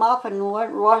take them off and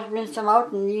rinse them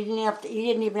out, and you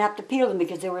didn't even have to peel them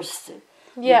because they were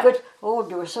Yeah. Good. Oh,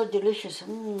 they were so delicious.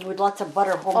 With lots of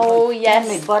butter. Oh, yes.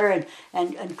 Homemade butter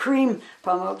and cream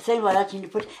from a thing like that.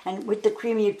 And with the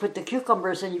cream you'd put the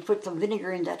cucumbers and you put some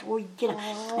vinegar in that.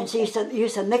 And so you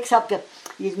used to mix up the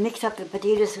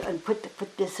potatoes and put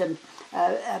this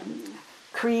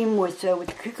cream with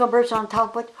cucumbers on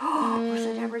top of it. Oh, was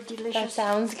it ever delicious? That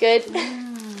sounds good.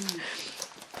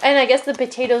 And I guess the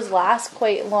potatoes last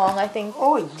quite long, I think,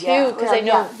 too, because I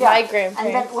know my grandparents.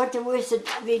 And then what they was,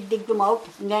 they dig them out,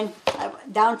 and then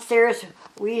downstairs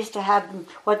we used to have them,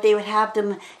 what they would have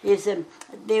them is,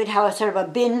 they would have a sort of a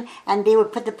bin, and they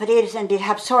would put the potatoes and they'd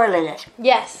have soil in it.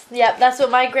 Yes, yeah, that's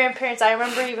what my grandparents, I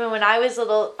remember even when I was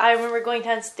little, I remember going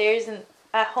downstairs and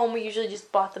at home we usually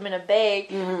just bought them in a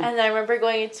bag, and I remember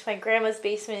going into my grandma's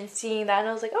basement and seeing that, and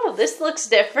I was like, oh, this looks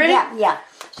different. Yeah.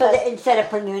 So instead of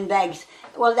putting them in bags,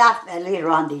 well, that later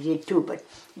on they did too,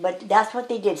 but that's what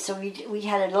they did. So we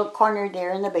had a little corner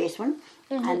there in the basement,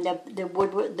 and the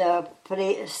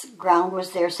potatoes ground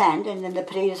was their sand, and then the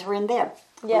potatoes were in there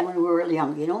when we were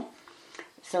young,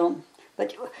 So,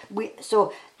 but we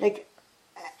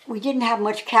didn't have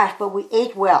much cash, but we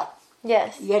ate well.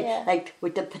 Yes. Like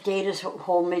with the potatoes,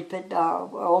 homemade our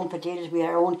own potatoes, we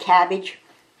had our own cabbage.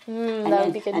 That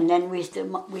would be good. And then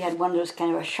we had one of those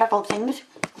kind of a shuttle things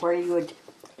where you would.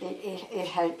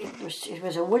 It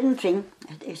was a wooden thing.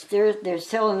 They're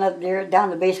still they're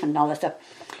down the basement and all that stuff.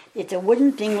 It's a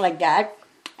wooden thing like that,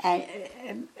 and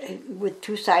with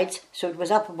two sides, so it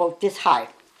was up about this high.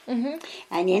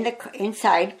 And in the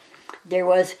inside, there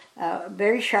was a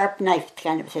very sharp knife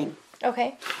kind of thing.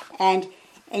 Okay. And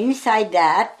inside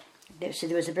that, so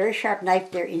there was a very sharp knife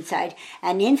there inside,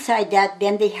 and inside that,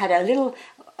 then they had a little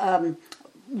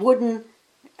wooden.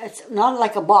 It's not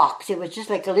like a box. It was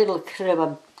just like a little sort of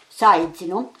a sides,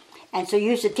 And so you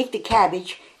used to take the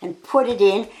cabbage and put it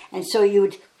in, and so you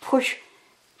would push.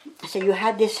 So you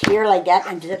had this here like that,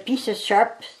 and there's a piece of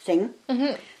sharp thing.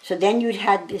 So then you'd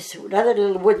had this other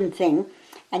little wooden thing,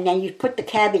 and then you'd put the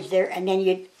cabbage there, and then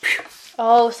you'd.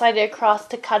 Slide it across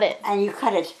to cut it. And you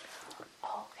cut it.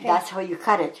 Okay. That's how you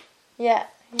cut it. Yeah.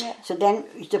 So then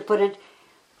you used to put it.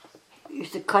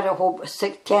 Used to cut a whole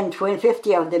 10, 20,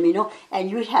 50 of them, and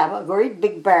you'd have a very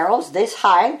big barrels this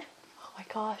high. Oh my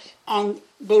gosh. And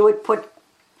they would put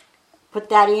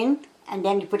that in, and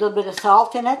then you put a little bit of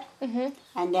salt in it,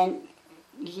 and then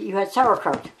you had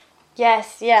sauerkraut.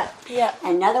 Yes, yeah.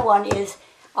 Another one is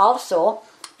also,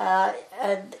 they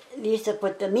used to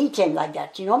put the meat in like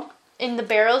that, In the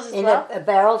barrels as well? In the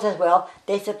barrels as well.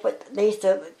 They used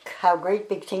to have great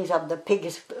big things of the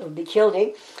pigs would be killed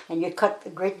in, and you'd cut the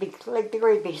great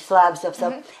big slabs of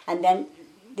stuff, and then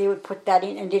they would put that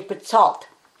in, and they'd put salt.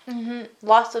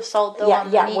 Lots of salt though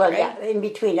on the meat, right? In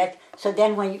between it. So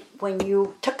then when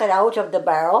you took it out of the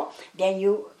barrel, then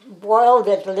you boiled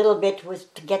it a little bit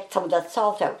to get some of that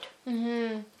salt out.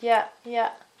 Yeah.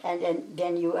 And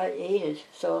then you ate it.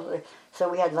 So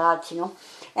we had lots,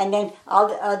 And then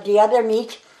all the other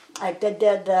meat,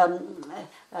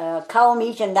 the cow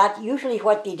meat, and that usually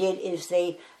what they did is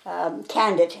they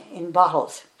canned it in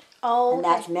bottles. Oh. And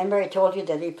that's, remember I told you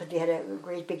that they had a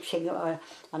great big thing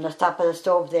on the top of the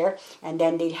stove there, and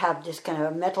then they'd have this kind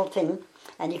of a metal thing,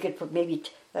 and you could put maybe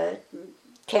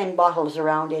 10 bottles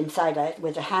around inside it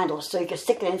with a handle, so you could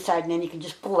stick it inside, and then you can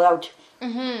just pull it out.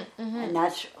 And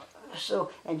that's so.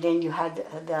 And then you had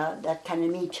that kind of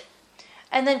meat.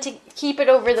 And then to keep it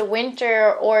over the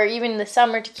winter or even the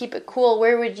summer to keep it cool,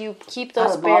 where would you keep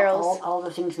those barrels? All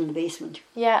the things in the basement.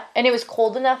 Yeah, and it was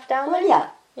cold enough down there? Yeah.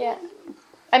 Yeah.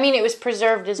 I mean, it was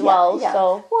preserved as well,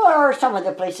 so... Well, or some of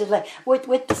the places, like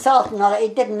with the salt and all that,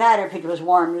 it didn't matter if it was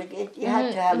warm. You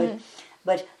had to have it.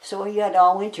 But, so you had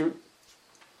all winter.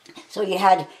 So you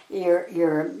had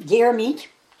your deer meat,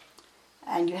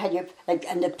 and you had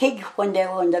and the pig, when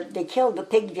they killed the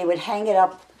pig, they would hang it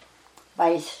up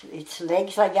by its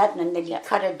legs like that, and then they'd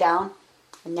cut it down,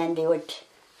 and then they would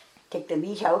take the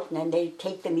meat out, and then they'd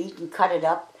take the meat and cut it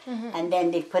up, and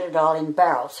then they'd put it all in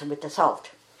barrels with the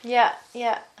salt. Yeah.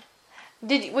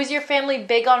 Was your family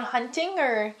big on hunting,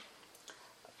 or?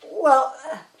 Well,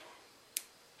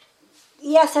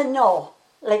 yes and no.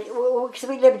 Because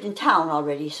we lived in town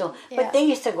already, so. But they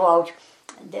used to go out.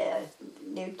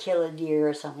 They'd kill a deer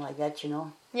or something like that,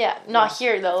 Yeah, not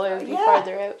here though. It would be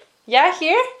farther out. Yeah,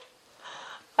 here.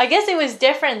 I guess it was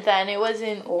different then. It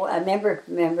wasn't. Oh, I remember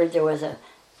there was it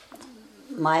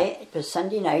was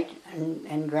Sunday night,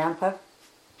 and Grandpa.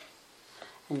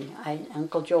 And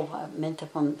Uncle Joe Mintha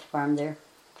from the farm there,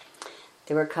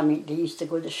 they were coming. They used to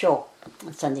go to the show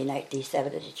on Sunday night. They used to have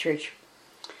it at the church.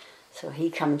 So he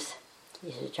comes.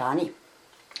 He says, "Johnny,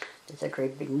 there's a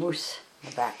great big moose in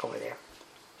the back over there."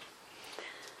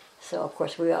 So of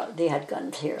course they had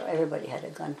guns here. Everybody had a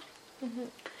gun. Mm-hmm.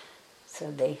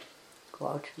 So they go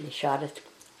out and they shot it.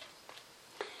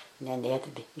 And then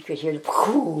you could hear the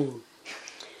pooh.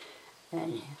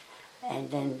 And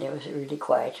then there was really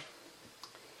quiet.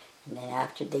 And then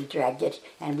after they dragged it,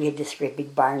 and we had this great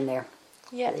big barn there.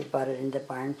 Yeah. So they brought it in the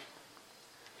barn.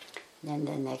 And then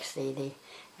the next day they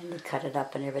cut it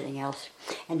up and everything else.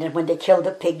 And then when they killed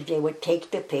the pig, they would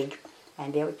take the pig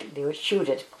and they would shoot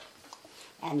it.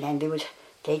 And then they would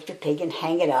take the pig and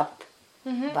hang it up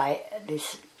by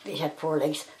this. They had 4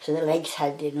 legs, so the legs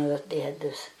had, they had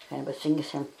this kind of a thing.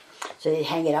 So they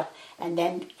hang it up, and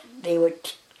then they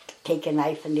would take a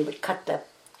knife and they would cut the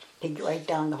pig right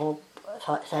down the whole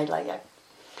side like that.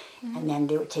 Mm-hmm. And then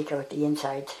they would take out the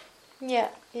insides. Yeah,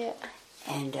 yeah.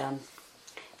 And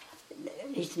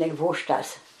they used to make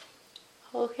wurstas.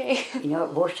 Okay.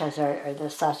 Wurstas are the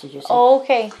sausages. Oh,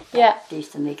 okay. Yeah. They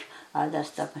used to make all that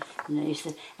stuff,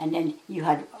 and then you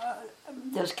had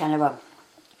those kind of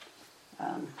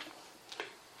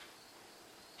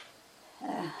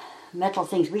metal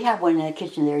things. We have one in the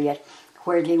kitchen there yet,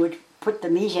 where they would put the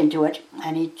meat into it,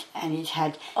 and it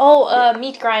had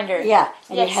meat grinder. Yeah,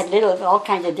 and yes. It had all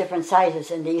kinds of different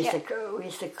sizes, and we used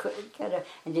to cut it,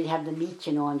 and they'd have the meat,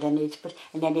 and then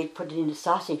they'd put it in the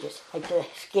sausages, like the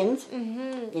skins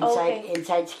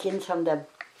inside skins from the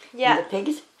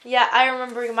pigs. Yeah, I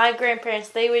remember my grandparents.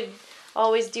 They would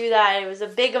always do that. It was a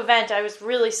big event. I was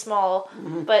really small,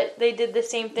 but they did the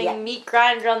same thing. Yeah. Meat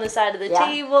grinder on the side of the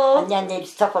table, and then they'd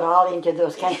stuff it all into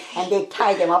those and they'd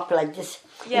tie them up like this.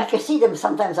 Yeah. You can see them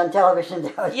sometimes on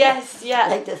television. Yes, yeah.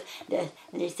 Like this, and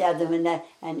they used to have them in that,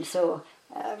 and so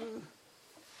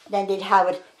then they'd have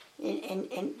it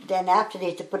then after they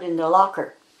used to put it in the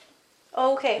locker.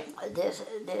 Oh, okay.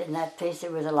 In that place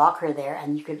there was a locker there,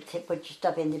 and you could put your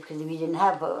stuff in there because we didn't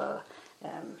have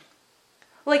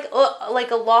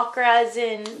like a locker, as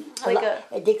in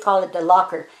they call it the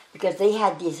locker because they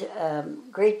had these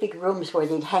great big rooms where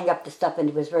they'd hang up the stuff, and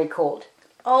it was very cold.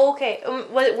 Oh, okay.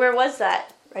 Where was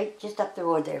that? Right, just up the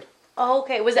road there. Oh,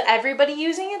 okay. Was everybody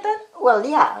using it then? Well,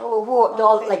 yeah,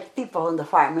 all like people on the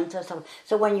farm and stuff.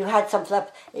 So when you had some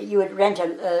stuff, you would rent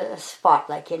a spot,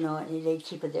 and they'd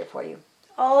keep it there for you.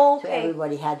 Oh, okay. So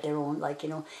everybody had their own,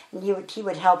 and he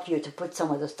would help you to put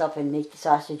some of the stuff in, make the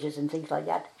sausages and things like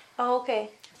that. Oh, okay.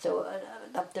 So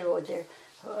up the road there,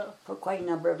 for quite a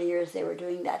number of years they were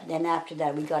doing that. And then after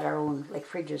that we got our own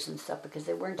fridges and stuff because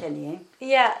there weren't any. Eh?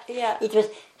 Yeah, yeah.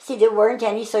 There weren't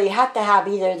any, so you had to have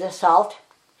either the salt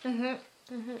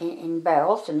in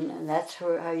barrels, and that's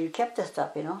how you kept the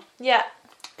stuff, Yeah.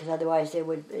 Because otherwise it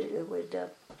would.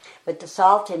 But the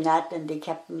salt in that, and they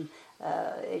kept them.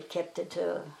 It kept it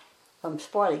from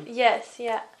spoiling. Yes,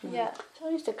 yeah, yeah.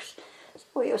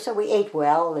 So we ate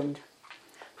well. And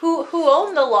who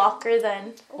owned the locker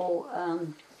then?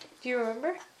 Do you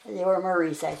remember? They were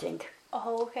Murray's, I think.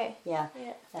 Oh, okay. Yeah.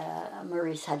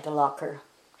 Murray's had the locker,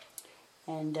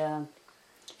 and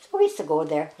so we used to go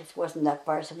there. It wasn't that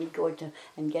far, so we'd go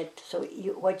and get. So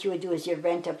what you would do is you'd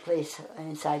rent a place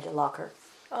inside the locker.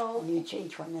 Oh. And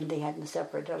each one, and they had them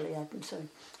separate. And so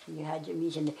you had your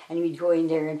meat, and you'd go in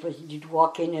there, and you'd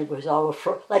walk in, and it was all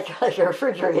like a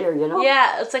refrigerator,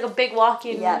 Yeah, it's like a big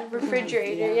walk-in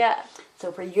refrigerator. Yeah.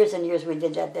 So for years and years we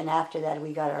did that. Then after that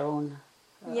we got our own.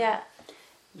 And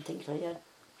things like that.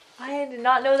 I did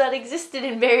not know that existed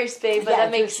in Bears Bay, but that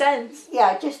makes sense.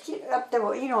 Yeah, just up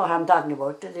there. You know what I'm talking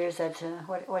about. There's that.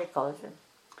 What do you call it?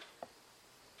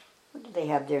 What do they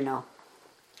have there now?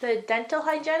 The dental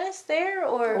hygienist there,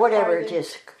 or whatever it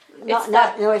is.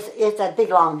 It's that big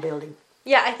long building.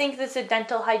 Yeah, I think that's a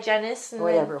dental hygienist. And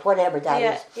whatever that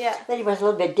is. Yeah. But it was a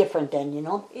little bit different then,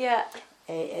 Yeah.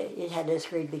 It had this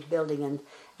great big building,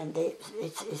 and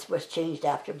it was changed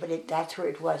after, but that's where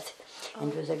it was,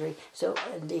 and it was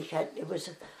it was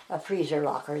a freezer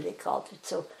locker, they called it.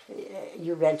 So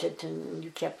you rented and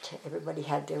you kept. Everybody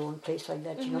had their own place like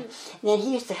that, And then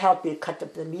he used to help you cut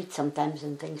up the meat sometimes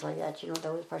and things like that,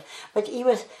 That was part. But he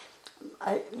was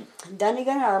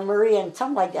Dunnigan or Murray and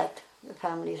something like that. The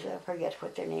families, I forget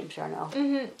what their names are now.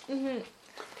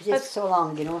 Because it's so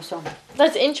long, so.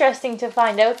 That's interesting to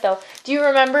find out, though. Do you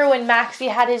remember when Maxie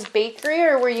had his bakery,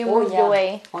 or were you moved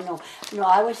away? Oh, no. No,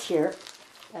 I was here.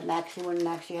 When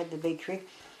Maxie had the bakery.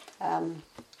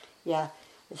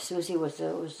 Susie was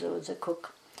a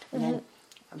cook. And then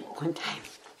one time,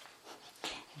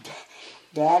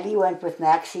 Daddy went with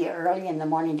Maxie early in the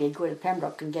morning. They'd go to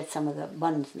Pembroke and get some of the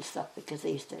buns and stuff because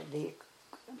they used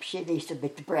to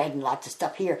bake the bread and lots of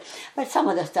stuff here. But some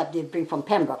of the stuff they'd bring from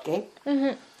Pembroke, eh?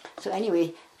 Mm-hmm. So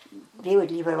anyway, they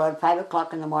would leave at about 5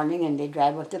 o'clock in the morning and they'd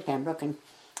drive up to Pembroke.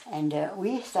 And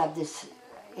we used to have this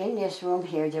in this room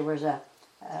here, there was a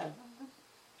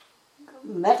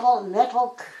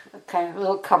metal kind of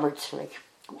little cupboards, like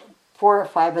 4 or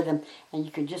 5 of them, and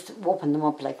you could just open them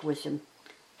up like with them.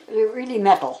 They're really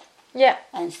metal. Yeah.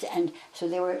 And so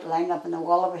they were lined up on the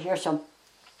wall over here. So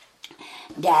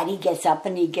Daddy gets up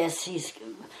and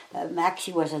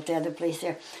Maxie was at the other place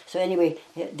there. So anyway,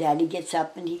 Daddy gets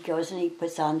up and he goes and he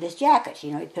puts on this jacket.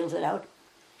 He pulls it out.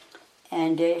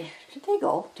 And they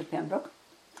go to Pembroke.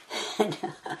 And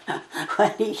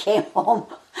when he came home,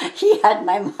 he had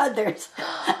my mother's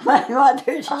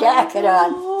jacket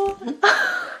on.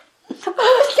 It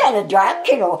was kind of dark,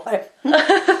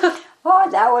 Oh,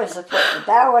 that was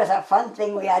a fun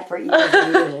thing we had for years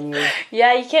and years and years.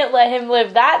 Yeah, you can't let him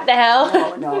live that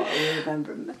down. No, I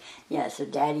remember. Yeah, so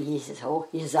Daddy, he says,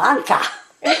 he's Anka.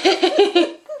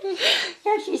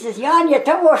 Yeah, she says, Jan, you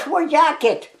took more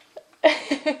jacket.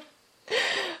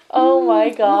 Oh my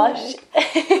gosh.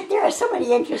 There are so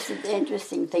many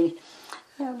interesting things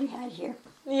we had here.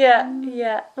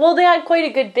 Yeah. Well, they had quite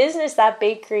a good business, that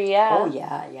bakery, yeah. Oh,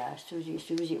 yeah.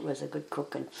 Susie was a good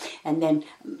cook. And then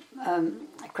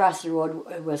across the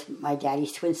road was my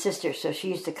daddy's twin sister, so she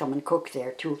used to come and cook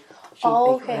there too. She'd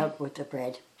help with the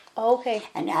bread. Okay.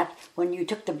 And when you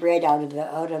took the bread out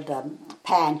of the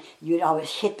pan, you'd always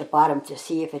hit the bottom to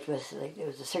see if it was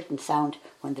a certain sound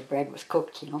when the bread was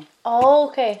cooked, Oh,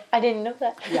 okay. I didn't know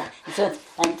that. Yeah. So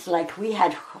it's like we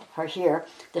had her here.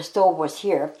 The stove was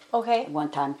here. Okay. At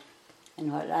one time,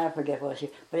 and I forget what was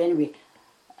here. But anyway,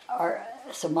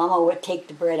 so Mama would take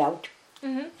the bread out,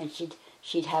 and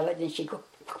she'd have it, and she'd go,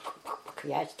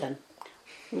 yeah, it's done.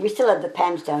 We still have the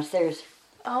pans downstairs.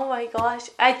 Oh my gosh.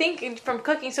 I think from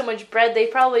cooking so much bread, they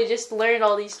probably just learned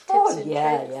all these tips and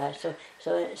tricks. Yeah.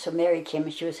 So Mary came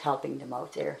and she was helping them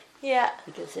out there. Yeah.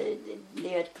 Because they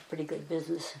had pretty good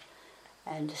business.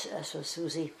 And so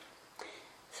Susie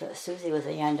was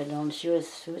a unknown.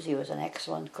 Susie was an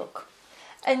excellent cook.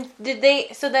 And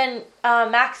so then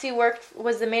Maxie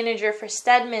was the manager for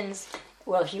Stedman's.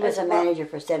 Well, he was a manager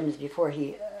for Stedman's before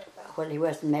he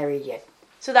wasn't married yet.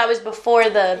 So that was before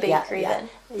the bakery then?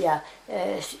 Yeah.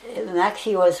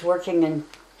 Maxie was working in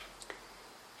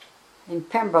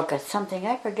Pembroke at something.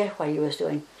 I forget what he was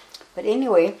doing. But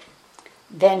anyway,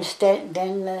 then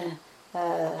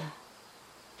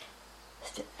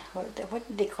what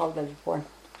did they call that before?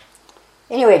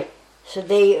 Anyway, so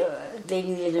they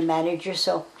needed a manager,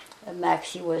 so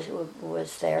Maxie was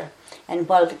there. And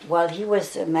while he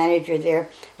was a manager there,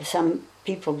 some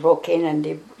people broke in and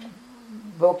they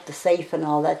broke the safe and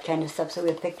all that kind of stuff, so we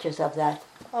have pictures of that.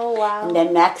 Oh, wow. And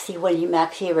then Maxie, when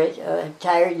Maxie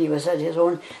retired, he was at his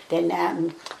own, then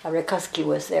Rikuski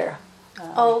was there.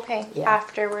 Okay,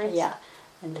 afterwards. Yeah,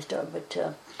 in the store.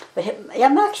 But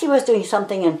Maxie was doing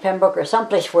something in Pembroke or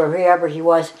someplace wherever he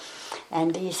was,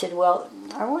 and he said, well,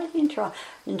 I was in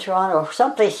Toronto,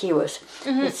 someplace he was.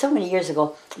 It's so many years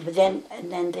ago. But then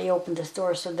they opened the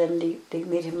store, so then they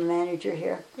made him a manager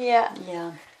here. Yeah.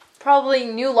 Yeah. Probably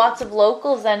knew lots of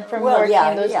locals then from working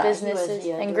in those businesses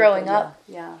and growing up.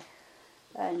 Yeah.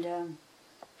 And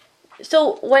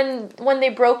so when they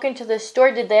broke into the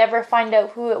store, did they ever find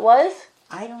out who it was?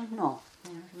 I don't know. I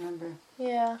don't remember.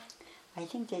 Yeah. I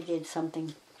think they did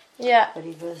something. Yeah. But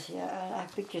it was, I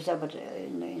have pictures of it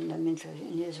in the Mintha,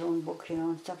 in his own book,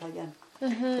 and stuff like that.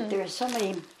 But there are so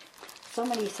many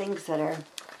things that are...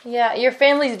 Yeah, your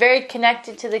family's very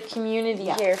connected to the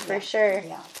community here, for sure.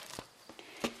 Yeah.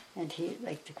 And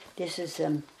this is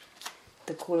the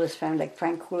Coulas family, like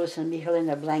Frank Coulas and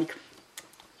Michelina Blank.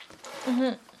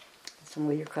 Some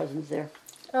of your cousins there.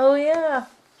 Oh, yeah.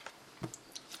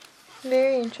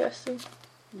 Very interesting.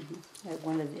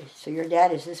 One of these. So your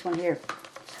dad is this one here.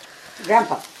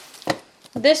 Grandpa.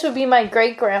 This would be my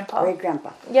great-grandpa.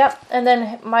 Great-grandpa. Yep, and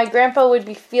then my grandpa would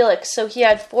be Felix. So he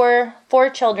had four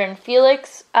children.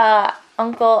 Felix,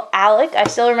 Uncle Alec, I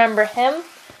still remember him.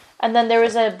 And then there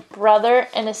was a brother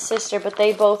and a sister, but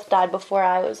they both died before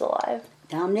I was alive.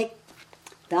 Dominic,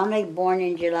 born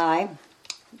in July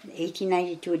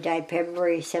 1892, died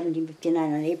February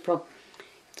 1759. On April,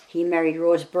 he married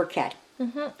Rose Burkett,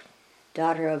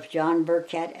 daughter of John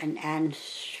Burkett and Anne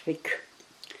Schwick.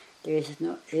 There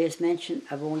is mention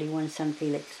of only one son,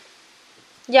 Felix.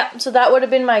 Yeah, so that would have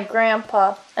been my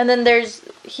grandpa. And then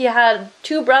he had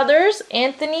 2 brothers,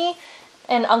 Anthony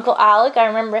and Uncle Alec. I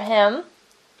remember him.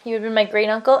 He would have been my great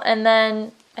uncle. And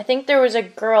then I think there was a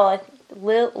girl,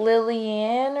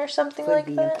 Lillian or something like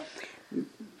that.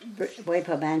 Wife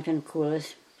of Anton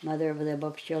Coulas, mother of the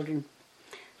above children.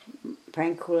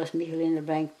 Frank Coulas, Michelina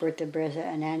Blank, Bertha Breza,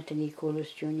 and Anthony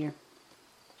Coulas Jr.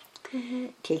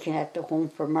 Taken at the home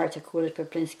for Martha Coulas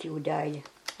Poplinski, who died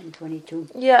in 22.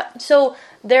 Yeah. So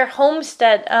their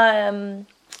homestead,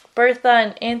 Bertha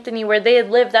and Anthony, where they had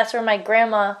lived, that's where my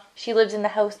grandma, she lives in the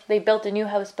house. They built a new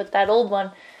house, but that old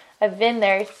one, I've been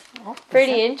there. It's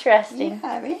pretty interesting.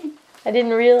 Yeah, really. I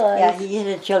didn't realize. Yeah, he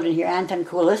had children here. Anton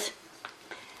Coulas.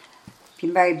 He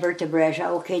married Bertha Breja.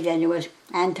 Okay, then it was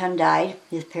Anton died.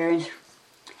 His parents,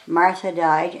 Martha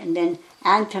died, and then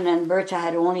Anton and Bertha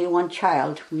had only one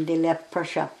child when they left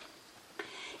Prussia.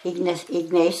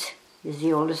 Ignace is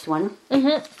the oldest one.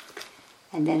 Mm-hmm.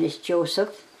 And then it's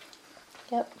Joseph.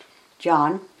 Yep.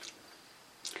 John.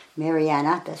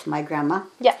 Mariana, that's my grandma.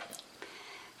 Yeah.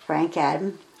 Frank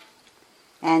Adam.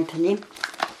 Anthony.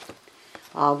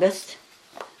 August.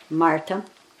 Martha.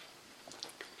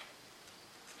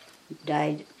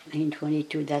 Died in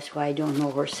 22. That's why I don't know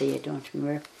her. Say I don't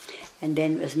remember. And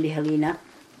then it was Michalina.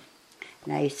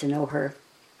 And I used to know her.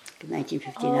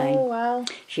 1959. Oh, wow.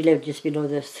 She lived just below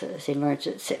the St. Lawrence,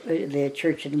 the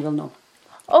church in Wilno.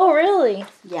 Oh, really?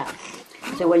 Yeah.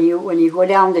 So when you go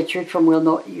down the church from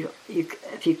Wilno,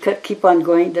 if you keep on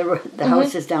going, the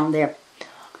house is down there.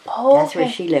 Oh, that's where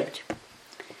she lived.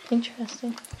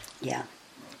 Interesting. Yeah.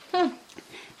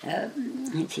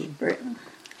 Let's see,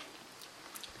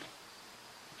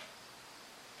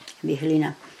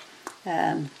 Michalina.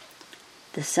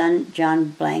 The son, John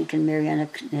Blank and Mariana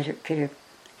Kidder.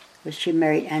 She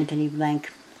married Anthony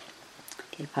Blank.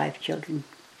 They had 5 children.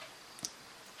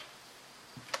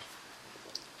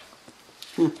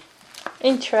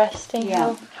 Interesting.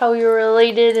 Yeah. How you're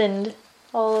related and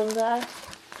all of that.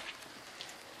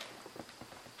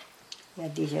 Yeah,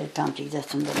 these are the township.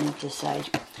 That's on the Mintha side.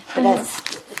 But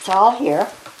it's all here.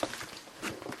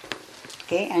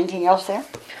 Okay, anything else there?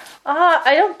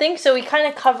 I don't think so. We kind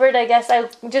of covered, I guess. I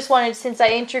just wanted, since I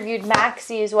interviewed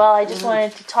Maxie as well, I just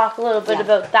wanted to talk a little bit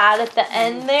about that at the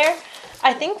end there.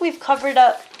 I think we've covered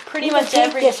up pretty much everything. You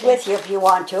can take this with you if you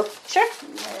want to. Sure.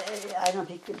 I don't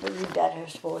think you could read that, I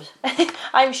suppose.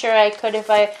 I'm sure I could if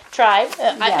I tried.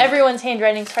 Everyone's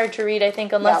handwriting's hard to read, I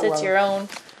think, unless it's your own.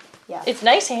 Yeah. It's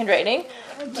nice handwriting.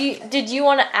 Did you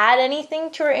want to add anything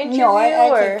to our interview? No,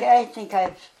 I think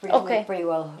I've pretty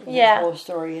well. Yeah. The whole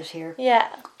story is here. Yeah.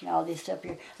 And all this stuff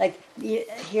here. Like, here,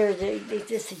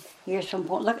 here's some,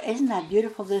 look, isn't that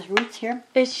beautiful, this roots here?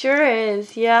 It sure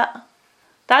is, yeah.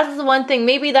 That's the one thing.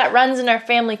 Maybe that runs in our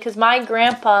family, because my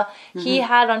grandpa, he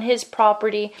had on his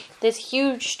property this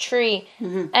huge tree,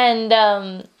 and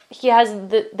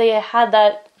they had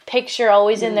that picture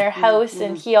always in their house,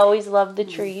 and he always loved the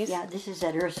trees. Yeah, this is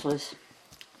at Ursula's.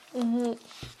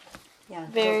 Yeah.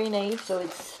 Very nice. So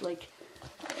it's like,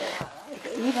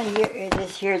 even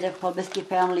here, the Polbisky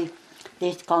family, they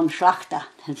used to call them Schlachter.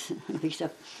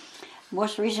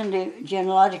 Most recently,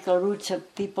 genealogical roots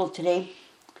of people today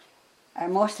are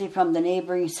mostly from the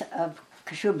neighboring of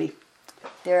Kashubi.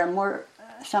 There are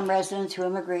some residents who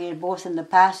immigrated both in the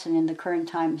past and in the current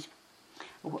times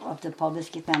of the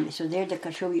Polbisky family. So they're the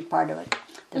Kashubi part of it.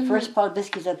 The first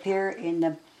Polbiskys appear in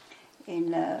the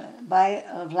buy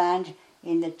of land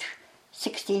in the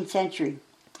 16th century.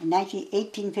 In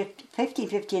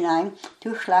 1559,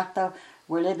 2 Schlachter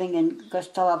were living in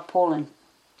Gostowa, Poland.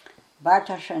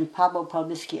 Bartosz and Paweł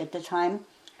Polbisky at the time.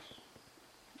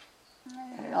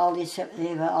 They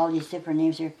have all these different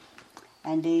names here,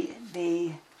 and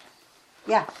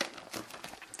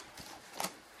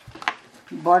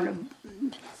born.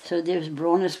 So there's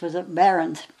Bronus was a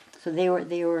barons. So they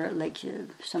were like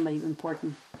somebody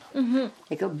important.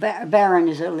 Like a baron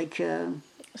is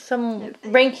some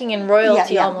ranking in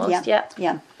royalty almost.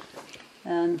 Yeah.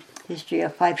 History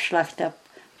of 5 Schlachter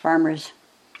farmers.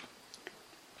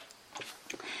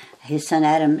 His son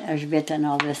Adam, Elżbieta, and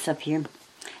all this stuff here.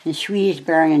 And Swedish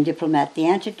baron and diplomat. The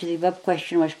answer to the above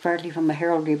question was partly from a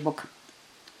heraldry book.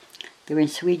 They were in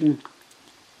Sweden.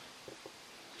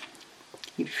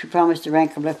 She promised the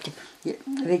rank of left.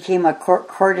 Became a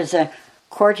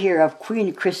courtier of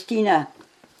Queen Christina,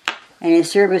 and in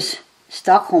service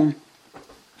Stockholm.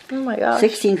 Oh my gosh.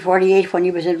 1648, when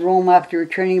he was in Rome after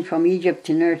returning from Egypt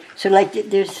to Nerd. So like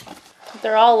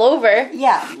they're all over.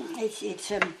 Yeah, it's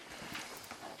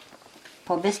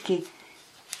Polbisky,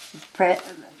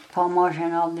 Pomorze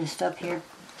and all this stuff here.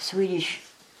 Swedish,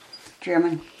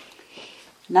 German.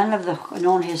 None of the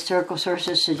known historical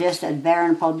sources suggest that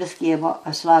Baron Polbisky of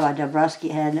Oslava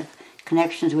Dabrowski had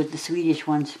connections with the Swedish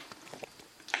ones.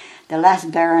 The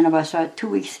last Baron of Oslava, 2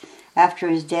 weeks after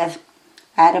his death,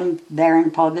 Adam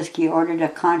Baron Polbisky ordered a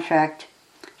contract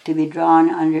to be drawn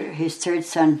under his third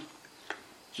son,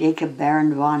 Jacob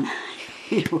Baron von.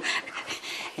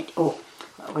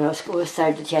 What else was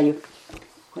started to tell you?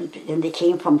 When they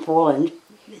came from Poland,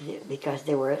 because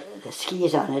there were the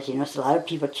skis on it, so a lot of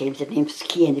people changed the name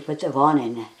ski and they put the Von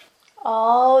in.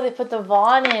 Oh, they put the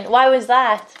Von in. Why was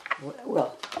that?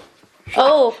 Well,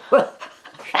 Oh, well,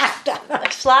 Schlachta.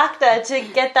 Schlachta, to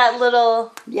get that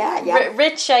little Yeah.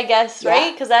 rich, I guess, Yeah.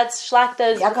 right? Because that's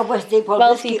Schlachta's Jacobus de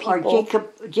wealthy Polbisky, or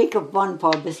people. Jacob von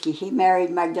Polbisky, he married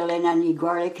Magdalena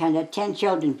Nigorlik and had 10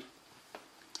 children.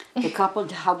 The couple,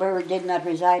 however, did not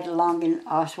reside long in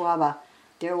Oswaba.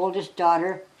 Their oldest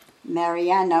daughter,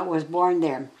 Mariana, was born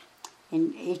there.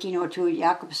 In 1802,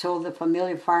 Jacob sold the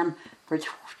familiar farm for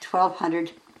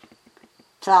 1,200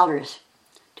 thalers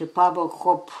to Pavel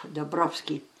Kop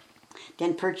Dobrovsky,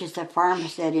 then purchased a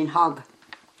farmstead in Hague.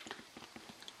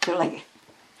 So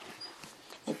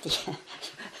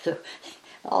so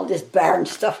all this barren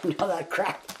stuff and all that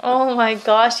crap. Oh my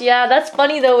gosh, yeah, that's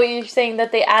funny though what you're saying,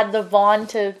 that they add the Von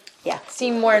to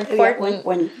seem more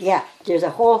important. There's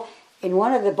a whole, in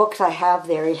one of the books I have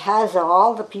there, it has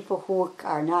all the people who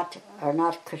are not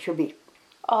Kashubi.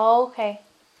 Oh, okay.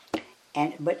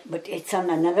 But it's on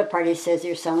another part. It says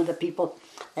there's some of the people,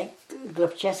 like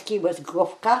Glufcheski was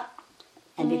Glufka,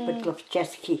 and they put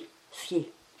Glufcheski ski.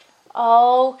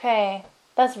 Okay,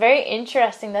 that's very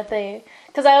interesting that they.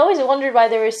 Because I always wondered why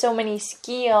there were so many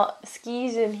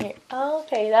skis in here. Oh,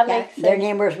 okay, that makes sense. Their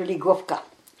name was really Glufka.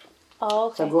 Oh,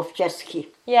 okay. So Glufcheski.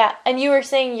 Yeah, and you were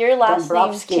saying your last name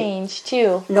Dombrovsky. changed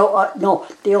too. No.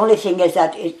 The only thing is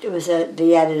that it was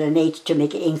they added an H to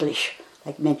make it English,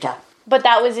 like Mintha. But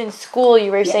that was in school,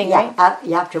 you were saying, right?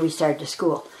 After we started the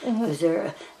school,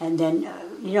 and then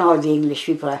you know how the English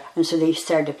people are, and so they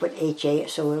started to put HA.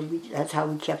 So that's how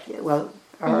we kept it. Well,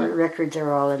 our records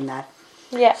are all in that.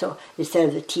 Yeah. So instead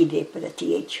of the T, they put a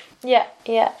TH. Yeah.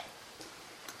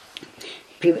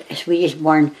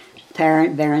 Swedish-born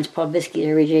parent Bernice Polbisky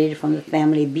originated from the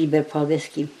family Bibel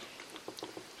Polbisky.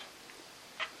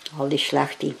 All the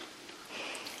Schlachti.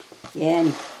 Yeah,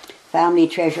 and family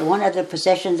treasure. One of the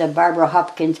possessions of Barbara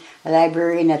Hopkins, a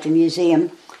librarian at the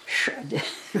museum.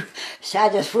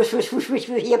 Sadness,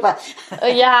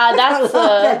 Yeah,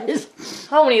 that's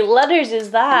how many letters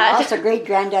is that? And also great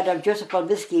granddad of Joseph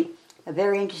Polbisky, a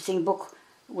very interesting book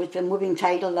with the moving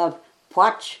title of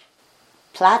Platz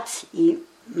I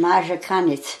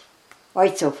Majakanitz,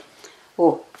 Oitsov,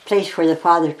 place where the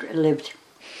father lived.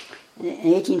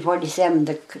 In 1847,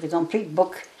 the complete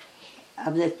book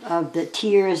of the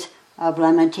tears of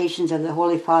lamentations of the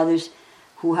Holy Fathers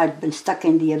who had been stuck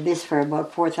in the abyss for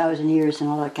about 4,000 years and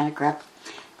all that kind of crap.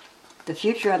 The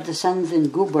future of the sons in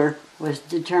Guber was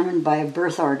determined by a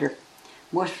birth order.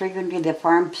 Most frequently, the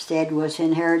farmstead was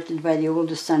inherited by the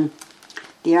oldest son.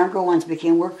 The younger ones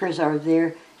became workers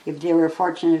if they were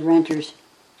fortunate renters.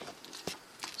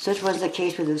 Such was the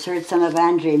case with the third son of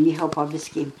Andrei, Michal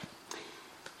Polbisky,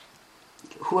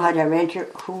 who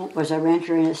was a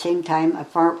renter and at the same time a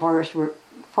forest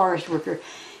worker.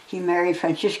 He married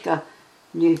Francisca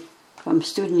from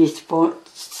Studnic,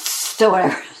 so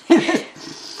whatever.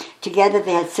 Together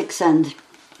they had 6 sons.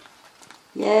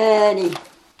 Yeah.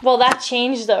 Well, that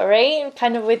changed though, right?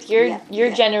 Kind of with your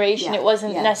generation, it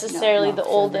wasn't necessarily the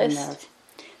oldest.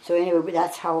 So anyway,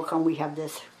 that's how come we have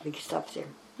this big stuff there.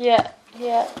 Yeah.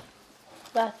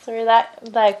 That's where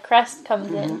that crest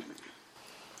comes in.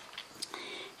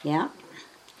 Yeah.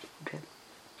 Okay.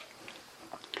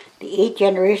 The 8th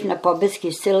generation of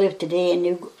Polbisky still live today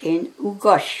in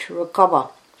Ugosh,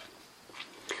 Rakova.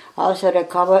 Also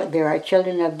Rakova, there are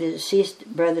children of the deceased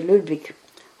brother Ludwig,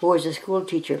 who was a school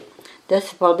teacher.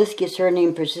 Thus, Polbisky's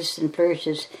surname persists and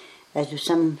flourishes, as do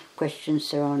some questions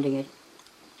surrounding it.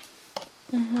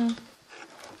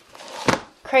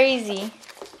 Crazy.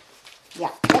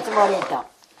 Yeah, that's about it though.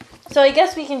 So I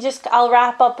guess I'll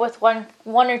wrap up with one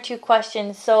or two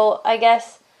questions. So I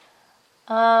guess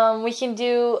we can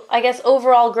do,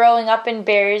 overall growing up in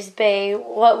Bears Bay,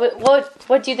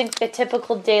 what do you think a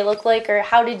typical day looked like, or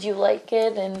how did you like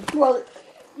it? And well,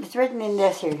 it's written in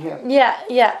this here.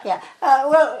 Yeah.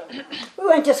 Well, we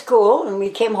went to school and we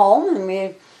came home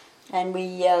and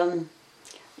we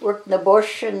worked in the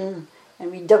bush and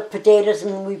we dug potatoes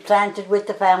and we planted with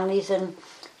the families and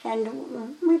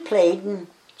we played and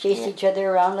chased each other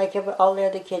around like all the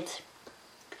other kids.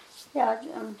 Yeah.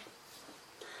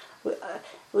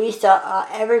 We used to,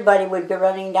 everybody would be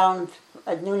running down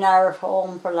at noon hour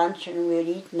home for lunch and we'd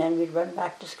eat and then we'd run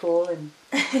back to school and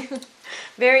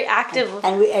very active.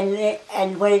 And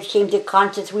when it came to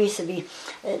concerts, we used to be,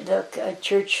 the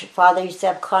church father used to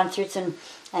have concerts and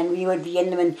we would be in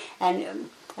them and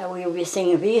we would be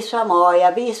singing Visva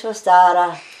Moja, Visva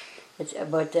Stara. It's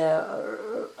about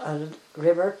a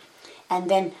river. And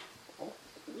then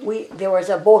there was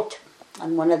a boat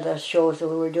on one of the shows that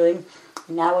we were doing,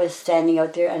 And I was standing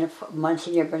out there, and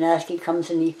Monsignor Bernaski comes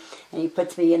and he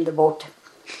puts me in the boat.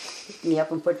 Picked me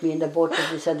up and put me in the boat with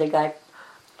this other guy.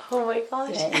 Oh my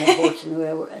gosh. Yeah, in the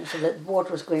boat, and so the boat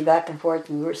was going back and forth,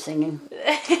 and we were singing.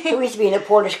 We used to be in the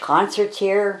Polish concerts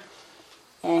here,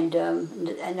 and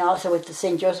also with the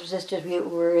St. Joseph Sisters, we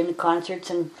were in the concerts,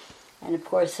 and of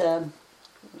course,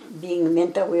 being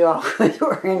Mintha, we always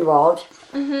were involved.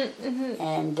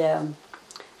 And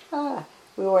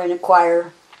we were in a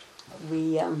choir.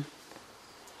 We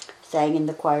sang in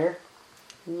the choir,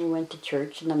 and we went to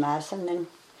church and the mass, and then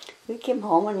we came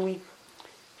home and we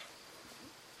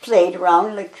played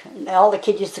around, and all the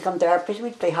kids used to come to our place.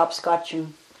 We'd play hopscotch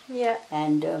and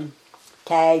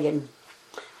tag, and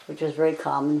which was very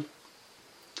common.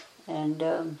 And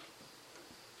of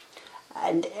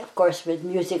course with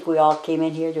music, we all came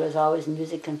in here. There was always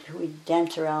music, and we'd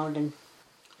dance around. And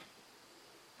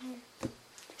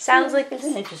sounds like it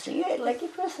was interesting. Yeah, like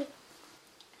it was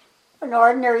an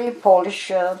ordinary Polish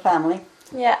family.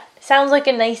 Yeah, sounds like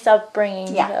a nice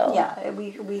upbringing. Yeah, though. yeah.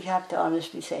 We have to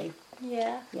honestly say.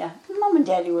 Yeah. Yeah. Mom and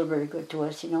Daddy were very good to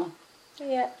us,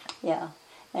 Yeah. Yeah.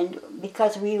 And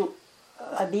because we,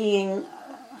 being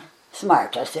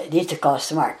smart, they used to call us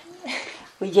smart.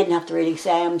 We didn't have to write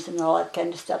exams and all that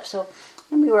kind of stuff. So,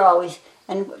 and we were always,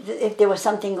 and if there was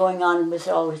something going on, it was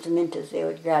always the Minthas. They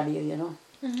would grab you,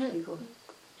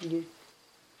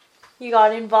 You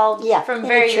got involved from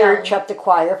very the church, young. up the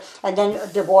choir. And then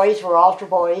the boys were altar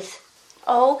boys.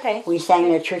 Oh, okay. We sang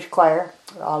in a church choir.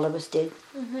 All of us did.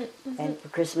 And for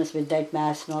Christmas, midnight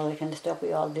mass and all that kind of stuff,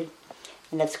 we all did.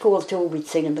 And at school too, we'd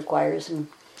sing in the choirs. And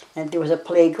if there was a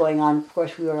play going on, of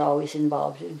course, we were always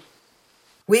involved in.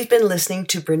 We've been listening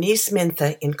to Bernice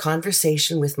Mintha in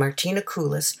conversation with Martina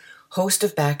Coulas, host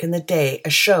of Back in the Day, a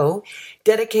show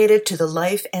dedicated to the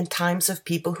life and times of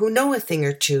people who know a thing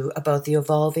or two about the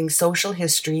evolving social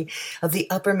history of the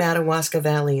Upper Madawaska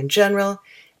Valley in general,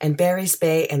 and Barry's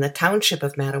Bay and the township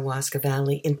of Madawaska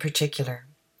Valley in particular.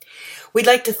 We'd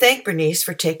like to thank Bernice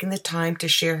for taking the time to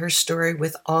share her story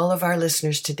with all of our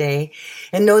listeners today,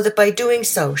 and know that by doing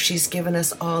so, she's given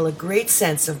us all a great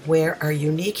sense of where our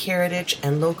unique heritage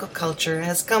and local culture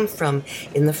has come from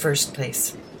in the first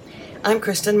place. I'm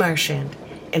Kristen Marchand,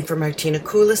 and for Martina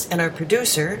Coulas and our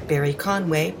producer, Barry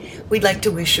Conway, we'd like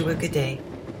to wish you a good day,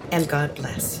 and God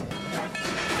bless.